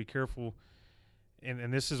everybody's got to be careful,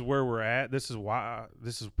 and this is where we're at. This is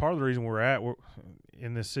part of the reason we're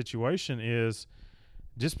in this situation is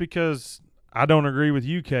just because I don't agree with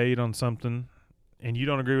you, Cade, on something, and you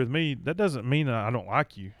don't agree with me, that doesn't mean that I don't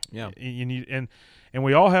like you. Yeah. And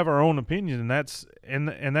we all have our own opinion, and that's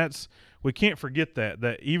we can't forget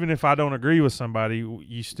that even if I don't agree with somebody,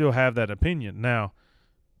 you still have that opinion. Now,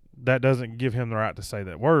 that doesn't give him the right to say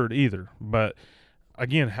that word either. But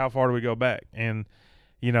again, how far do we go back? And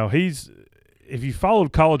if you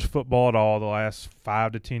followed college football at all the last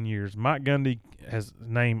 5 to 10 years, Mike Gundy his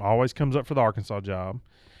name always comes up for the Arkansas job.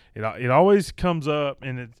 It always comes up,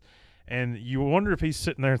 and you wonder if he's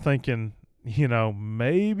sitting there thinking,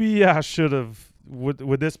 maybe I should have.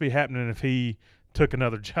 Would this be happening if he took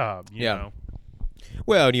another job? You know?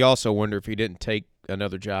 Well, and you also wonder if he didn't take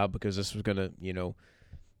another job because this was going to,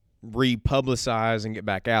 republicize and get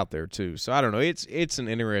back out there too. So I don't know. It's an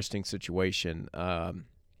interesting situation. I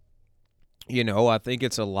think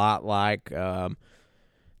it's a lot like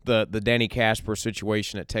the Danny Casper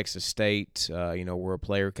situation at Texas State. Where a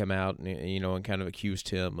player come out and kind of accused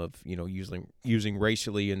him of using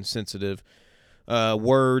racially insensitive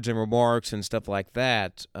words and remarks and stuff like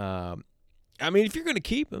that. If you're going to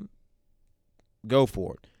keep him, go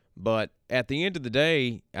for it. But at the end of the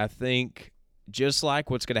day, I think just like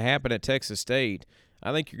what's going to happen at Texas State,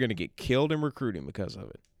 I think you're going to get killed in recruiting because of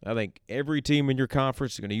it. I think every team in your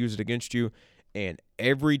conference is going to use it against you, and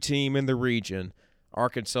every team in the region,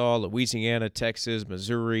 Arkansas, Louisiana, Texas,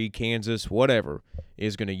 Missouri, Kansas, whatever,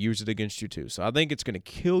 is going to use it against you too. So I think it's going to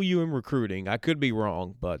kill you in recruiting. I could be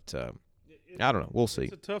wrong, but I don't know. We'll see.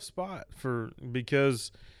 It's a tough spot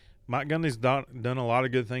because Mike Gundy's done a lot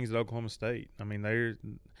of good things at Oklahoma State.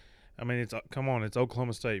 It's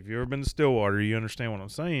Oklahoma State. If you've ever been to Stillwater, you understand what I'm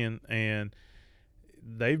saying. And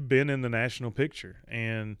they've been in the national picture.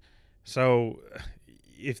 And so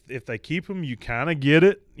if they keep him, you kind of get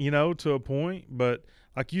it, to a point. But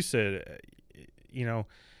like you said,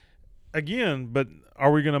 again, but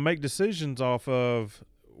are we going to make decisions off of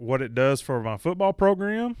what it does for my football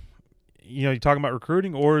program? You're talking about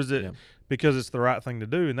recruiting, or is it because it's the right thing to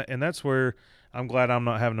do? And that's where I'm glad I'm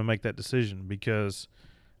not having to make that decision, because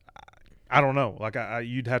I don't know. Like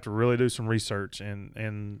you'd have to really do some research,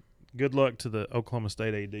 and good luck to the Oklahoma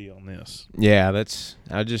State AD on this. Yeah,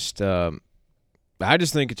 I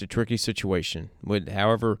just think it's a tricky situation.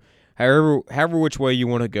 However which way you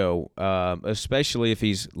want to go, especially if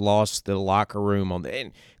he's lost the locker room and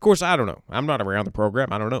of course, I don't know. I'm not around the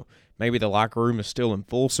program. I don't know. Maybe the locker room is still in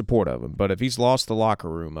full support of him. But if he's lost the locker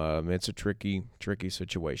room, it's a tricky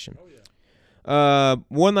situation. Oh, yeah.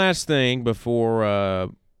 One last thing before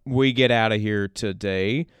we get out of here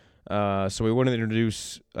today. So we want to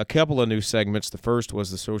introduce a couple of new segments. The first was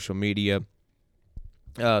the social media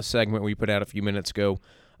segment we put out a few minutes ago.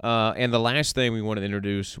 And the last thing we wanted to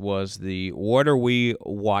introduce was the What Are We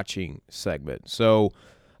Watching segment. So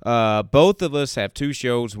both of us have two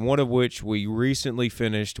shows, one of which we recently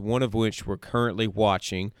finished, one of which we're currently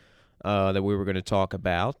watching that we were going to talk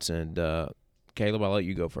about. And Caleb, I'll let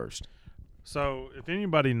you go first. So if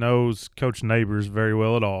anybody knows Coach Neighbors very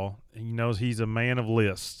well at all, he knows he's a man of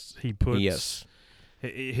lists. He puts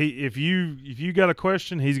if you got a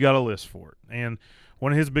question, he's got a list for it. And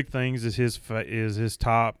one of his big things is his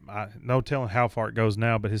top. No telling how far it goes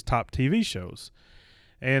now, but his top TV shows.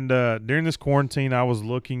 And during this quarantine, I was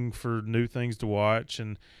looking for new things to watch,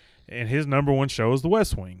 and his number one show is The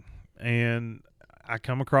West Wing. And I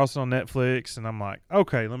come across it on Netflix, and I'm like,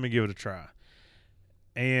 okay, let me give it a try.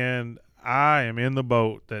 And I am in the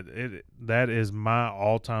boat that is my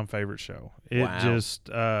all-time favorite show. It just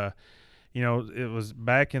it was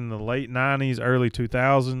back in the late 90s, early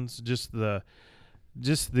 2000s. Just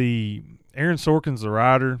the Aaron Sorkin's the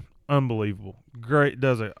writer, unbelievable. Great,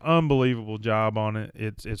 does an unbelievable job on it.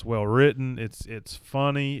 It's well written. It's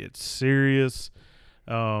funny. It's serious.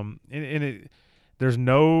 And it there's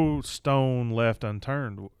no stone left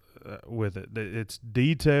unturned with it. It's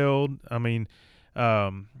detailed. I mean,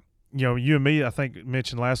 you and me, I think,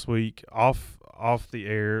 mentioned last week off the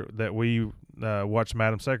air that we watched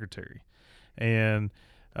Madam Secretary, and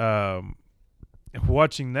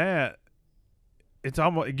watching that,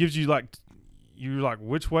 it gives you like, you're like,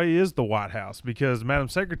 which way is the White House? Because Madam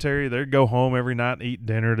Secretary, they go home every night and eat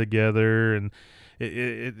dinner together, and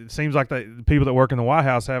it seems like the people that work in the White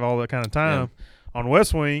House have all that kind of time. Yeah. On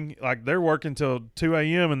West Wing, like, they're working till 2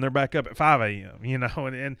 a.m. and they're back up at 5 a.m.,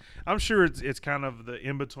 and I'm sure it's kind of the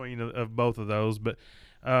in-between of both of those. But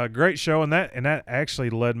great show, and that actually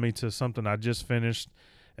led me to something I just finished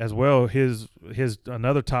as well. His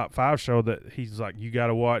another top 5 show that he's like, you got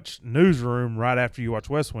to watch Newsroom right after you watch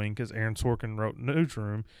West Wing, because Aaron Sorkin wrote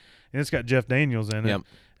Newsroom, and it's got Jeff Daniels in it. Yep.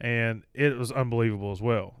 And it was unbelievable as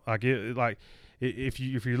well. If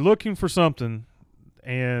you're looking for something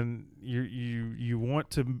and you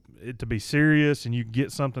want it to be serious and you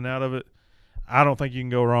get something out of it, I don't think you can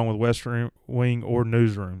go wrong with West Wing or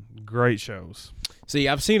Newsroom. Great shows. See,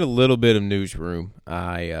 I've seen a little bit of Newsroom.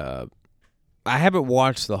 I haven't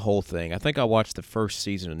watched the whole thing. I think I watched the first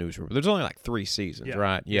season of Newsroom. There's only like 3 seasons,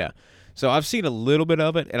 right? Yeah. So I've seen a little bit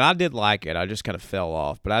of it, and I did like it. I just kind of fell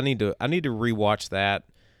off, but I need to rewatch that,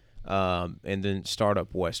 and then start up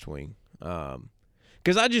West Wing.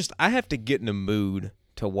 Because I have to get in the mood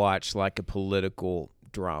to watch like a political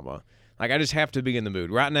drama. Like, I just have to be in the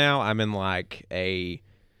mood. Right now, I'm in like a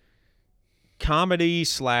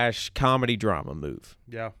comedy/comedy drama move.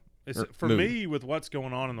 Yeah. For me, with what's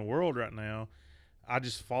going on in the world right now, I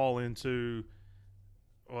just fall into,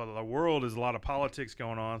 well, the world is a lot of politics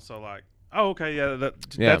going on. So like, oh, okay,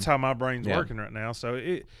 that's how my brain's working right now. So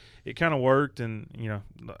it kind of worked, and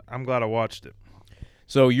I'm glad I watched it.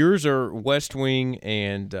 So yours are West Wing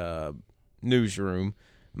and Newsroom.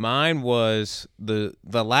 Mine was the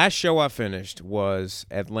last show I finished was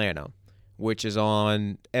Atlanta, which is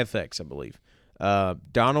on FX, I believe.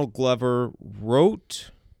 Donald Glover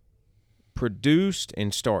wrote, produced,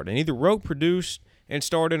 and starred. And either wrote, produced, and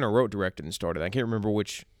starred in, or wrote, directed, and starred in. I can't remember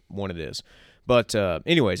which one it is. But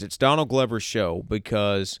anyways, it's Donald Glover's show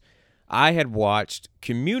because I had watched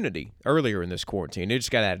Community earlier in this quarantine. It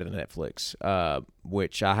just got added to Netflix,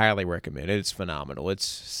 which I highly recommend. It's phenomenal. It's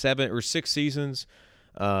 7 or 6 seasons.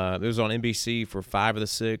 It was on NBC for 5 of the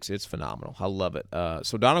 6. It's phenomenal. I love it.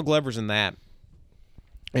 So Donald Glover's in that.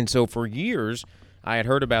 And so for years, I had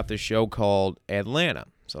heard about this show called Atlanta.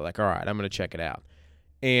 So like, all right, I'm going to check it out.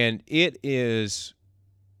 And it's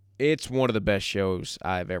one of the best shows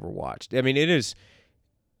I've ever watched. I mean, it is,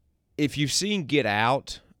 if you've seen Get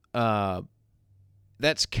Out,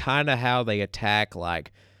 that's kind of how they attack,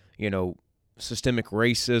 like, systemic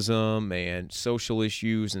racism and social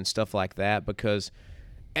issues and stuff like that, because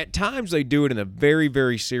at times they do it in a very,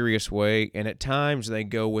 very serious way, and at times they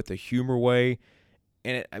go with a humor way,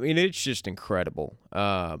 and it's just incredible.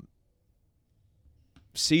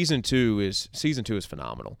 Season 2 is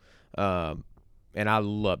phenomenal, and I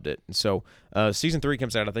loved it. And so season 3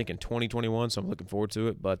 comes out, I think, in 2021, so I'm looking forward to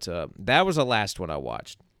it. But that was the last one I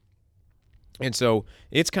watched. And so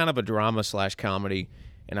it's kind of a drama/comedy,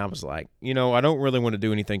 and I was like, I don't really want to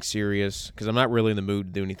do anything serious because I'm not really in the mood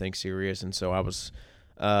to do anything serious. And so I was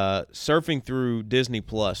surfing through Disney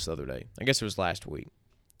Plus the other day. I guess it was last week.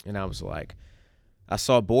 And I was like, I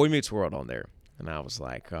saw Boy Meets World on there. And I was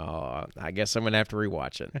like, oh, I guess I'm going to have to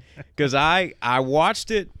rewatch it. Because I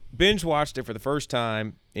binge watched it for the first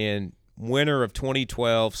time in winter of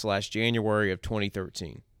 2012/January of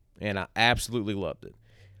 2013. And I absolutely loved it.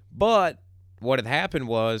 But what had happened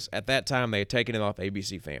was, at that time, they had taken it off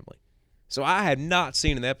ABC Family. So I had not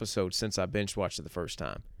seen an episode since I binge watched it the first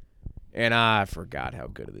time. And I forgot how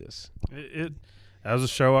good it is. That was a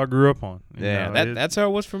show I grew up on. That's how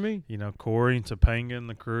it was for me. Corey and Topanga and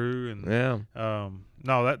the crew, and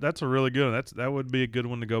no, that's a really good one. That would be a good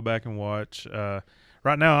one to go back and watch.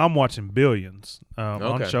 Right now, I'm watching Billions on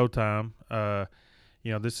Showtime.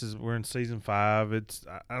 We're in season 5.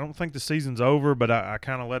 I don't think the season's over, but I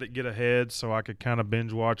kind of let it get ahead so I could kind of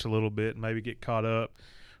binge watch a little bit and maybe get caught up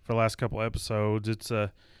for the last couple episodes. It's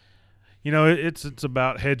it's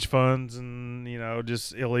about hedge funds and,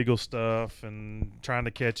 just illegal stuff and trying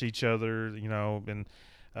to catch each other, and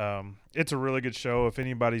it's a really good show. If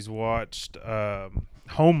anybody's watched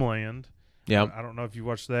Homeland, I don't know if you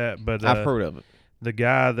watched that, but I've heard of it. The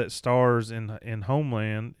guy that stars in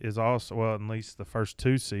Homeland is also, well, at least the first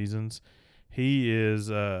 2 seasons, he's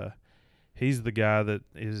the guy that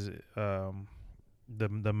is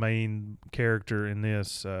the main character in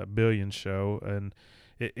this Billions show, and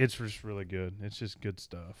it's just really good. It's just good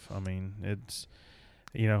stuff. I mean, it's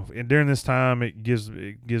and during this time, it gives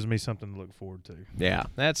me something to look forward to. Yeah,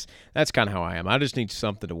 that's kind of how I am. I just need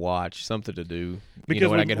something to watch, something to do. Because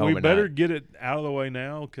when I get home we at better night. get it out of the way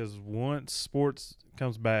now, because once sports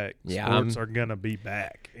comes back, sports are gonna be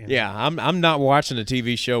back. I'm not watching a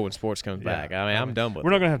TV show when sports comes back. I mean, I'm done with it.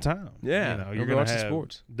 We're not gonna have time. Yeah, you're gonna watch have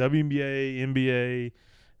sports. WNBA, NBA.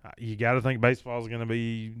 You got to think baseball's gonna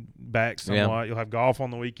be back somewhat. Yeah. You'll have golf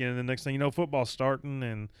on the weekend, and the next thing you know, football's starting,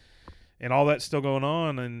 and all that's still going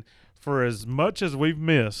on. And for as much as we've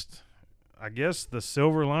missed, I guess the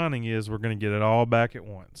silver lining is we're going to get it all back at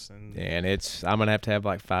once. And I'm going to have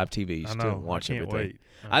like 5 TVs I know, to watch I can't everything.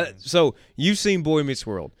 wait. So you've seen Boy Meets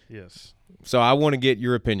World. Yes. So I want to get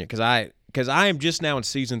your opinion because I am just now in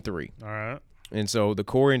season 3. All right. And so the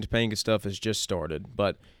Corey and Topanga stuff has just started.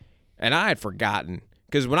 And I had forgotten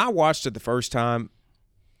because when I watched it the first time,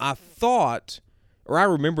 I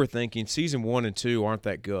remember thinking season 1 and 2 aren't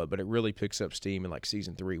that good, but it really picks up steam in like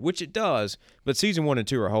season 3, which it does. But season 1 and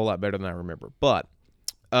 2 are a whole lot better than I remember. But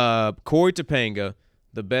Corey Topanga,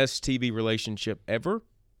 the best TV relationship ever,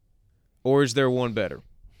 or is there one better?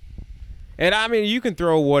 And I mean, you can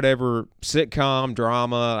throw whatever sitcom,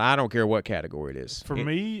 drama. I don't care what category it is. For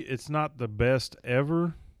me, it's not the best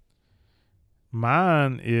ever.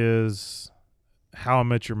 Mine is How I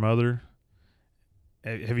Met Your Mother.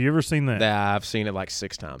 Have you ever seen that? Yeah, I've seen it like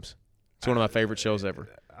 6 times. It's one of my favorite shows ever.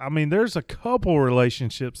 I mean, there's a couple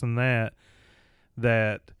relationships in that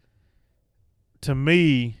to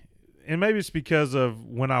me, and maybe it's because of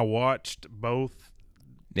when I watched both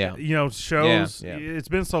shows. Yeah. It's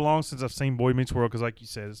been so long since I've seen Boy Meets World because, like you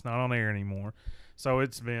said, it's not on air anymore. So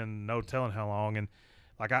it's been no telling how long. And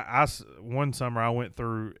like I one summer I went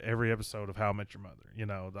through every episode of How I Met Your Mother.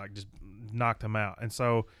 Like just knocked them out. And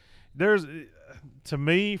so there's, for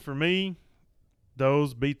me,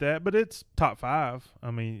 those beat that, but it's top 5.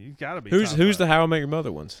 I mean, you got to be. Who's the How I Met Your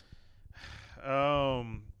Mother ones? Because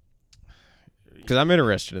I'm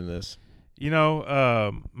interested in this.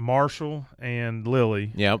 Marshall and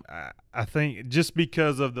Lily. Yep. I think just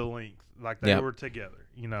because of the length, like they were together,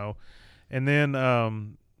 and then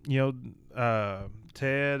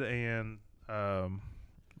Ted and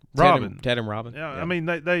Robin. Ted and Robin. Yeah, I mean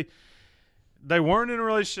they weren't in a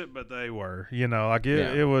relationship, but they were.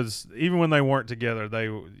 It was, even when they weren't together, they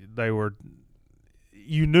were.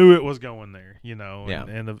 You knew it was going there,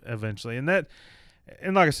 and eventually, and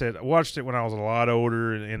like I said, I watched it when I was a lot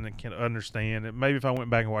older and can understand it. Maybe if I went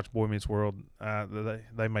back and watched Boy Meets World,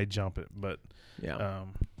 they may jump it, but I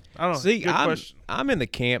don't know. See, Good question. I'm in the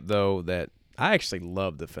camp though that I actually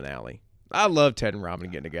love the finale. I love Ted and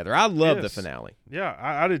Robin getting together. I love the finale. Yeah,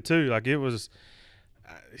 I did too. Like it was,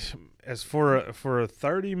 as for a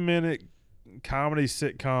 30-minute comedy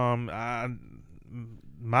sitcom,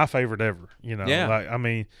 my favorite ever. Yeah. Like I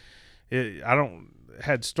mean,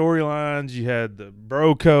 had storylines. You had the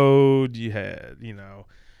bro code. You had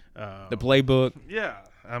the playbook. Yeah,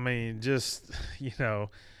 I mean, just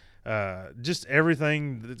just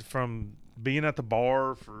everything from being at the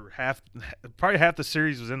bar for probably half the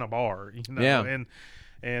series was in a bar. Yeah.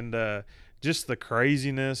 and just the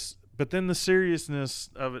craziness, but then the seriousness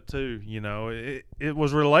of it too. It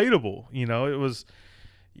was relatable. It was,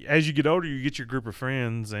 as you get older, you get your group of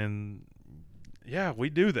friends and. Yeah, we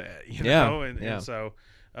do that, and so,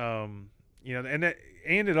 and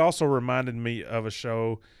it also reminded me of a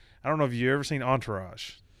show. I don't know if you've ever seen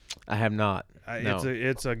Entourage. I have not. No.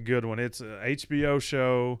 It's a good one. It's a HBO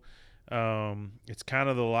show. It's kind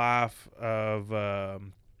of the life of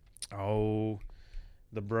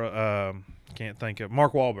can't think of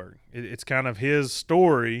Mark Wahlberg. It's kind of his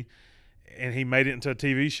story, and he made it into a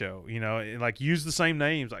TV show. And like use the same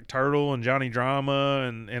names like Turtle and Johnny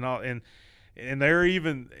Drama and all and they're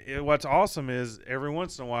even. What's awesome is every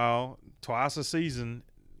once in a while, twice a season,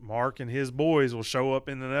 Mark and his boys will show up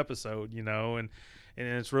in an episode. And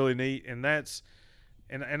it's really neat. And that's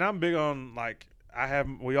and I'm big on like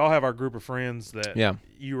we all have our group of friends that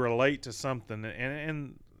you relate to something,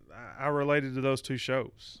 and I related to those 2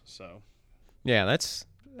 shows. So yeah, that's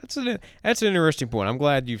an interesting point. I'm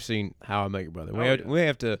glad you've seen How I Met Your Mother. We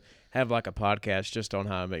have to have like a podcast just on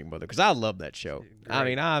How I Met Your Mother because I love that show. Great. I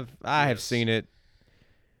mean, I have seen it.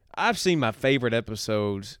 I've seen my favorite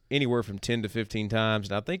episodes anywhere from 10 to 15 times,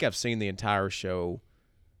 and I think I've seen the entire show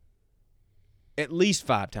at least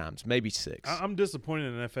 5 times, maybe 6. I'm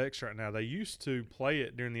disappointed in FX right now. They used to play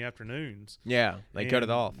it during the afternoons. Yeah, they cut it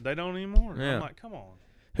off. They don't anymore. Yeah. I'm like, come on.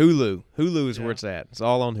 Hulu is where it's at. It's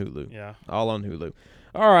all on Hulu. Yeah. All on Hulu.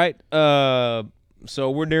 All right.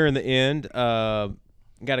 So we're nearing the end.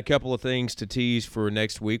 Got a couple of things to tease for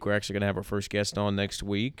next week. We're actually going to have our first guest on next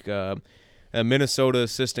week. A Minnesota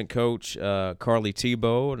assistant coach, Carly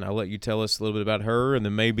Tebow, and I'll let you tell us a little bit about her, and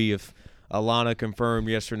then maybe if Alana confirmed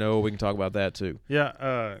yes or no, we can talk about that too.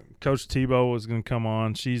 Yeah, Coach Tebow is going to come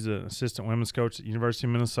on. She's an assistant women's coach at the University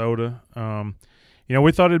of Minnesota.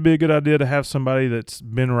 We thought it'd be a good idea to have somebody that's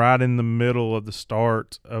been right in the middle of the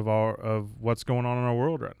start of what's going on in our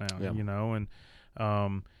world right now.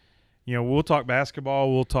 Yeah. We'll talk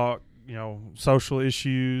basketball. We'll talk social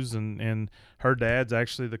issues, and her dad's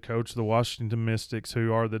actually the coach of the Washington Mystics,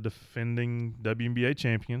 who are the defending WNBA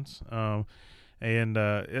champions.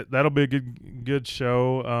 That'll be a good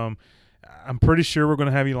show. I'm pretty sure we're going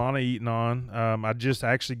to have Ilana Eaton on. I just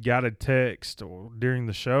actually got a text during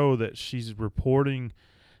the show that she's reporting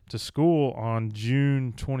to school on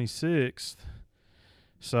June 26th.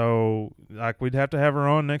 So, we'd have to have her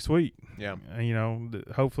on next week. Yeah.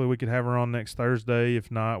 Hopefully we could have her on next Thursday.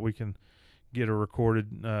 If not, we can get a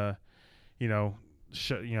recorded,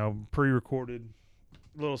 pre-recorded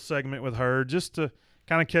little segment with her just to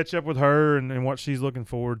kind of catch up with her and what she's looking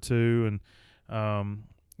forward to. And,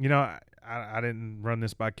 I didn't run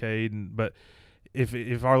this by Cade, but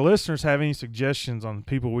if our listeners have any suggestions on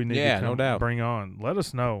people we need to come no doubt. Bring on, let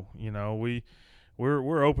us know.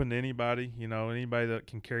 We're open to anybody, anybody that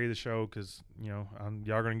can carry the show, because y'all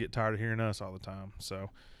are going to get tired of hearing us all the time.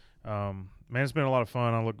 So, man, it's been a lot of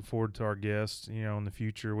fun. I'm looking forward to our guests. In the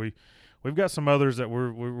future, we've got some others that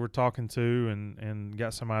we're talking to and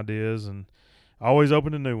got some ideas, and always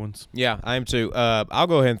open to new ones. Yeah, I am too. I'll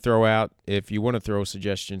go ahead and throw out, if you want to throw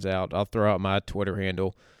suggestions out, I'll throw out my Twitter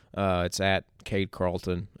handle. It's at Cade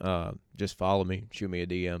Carlton. Just follow me, shoot me a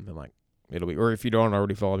DM, and it'll be. Or if you don't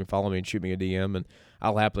already follow me and shoot me a DM, and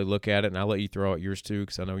I'll happily look at it, and I'll let you throw out yours too,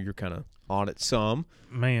 because I know you're kind of on it some.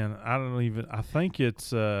 Man, I think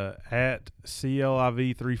it's at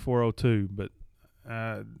CLIV3402, but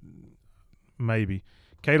maybe.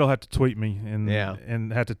 Cade will have to tweet me and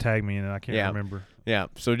have to tag me in it. I can't remember. Yeah,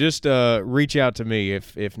 so just reach out to me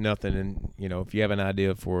if nothing, and if you have an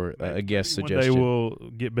idea for a guest suggestion. One day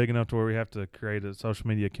we'll get big enough to where we have to create a social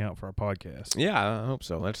media account for our podcast. Yeah, I hope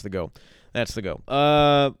so. That's the goal.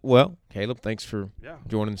 Well, Caleb, thanks for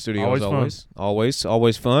joining the studio.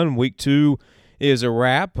 Always fun. Week 2 is a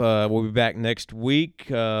wrap. We'll be back next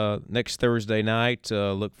week, next Thursday night.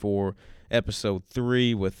 Look for episode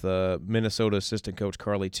 3 with Minnesota assistant coach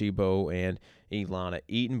Carly Tebow and Ilana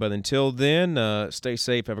Eaton. But until then, stay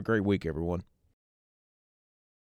safe. Have a great week, everyone.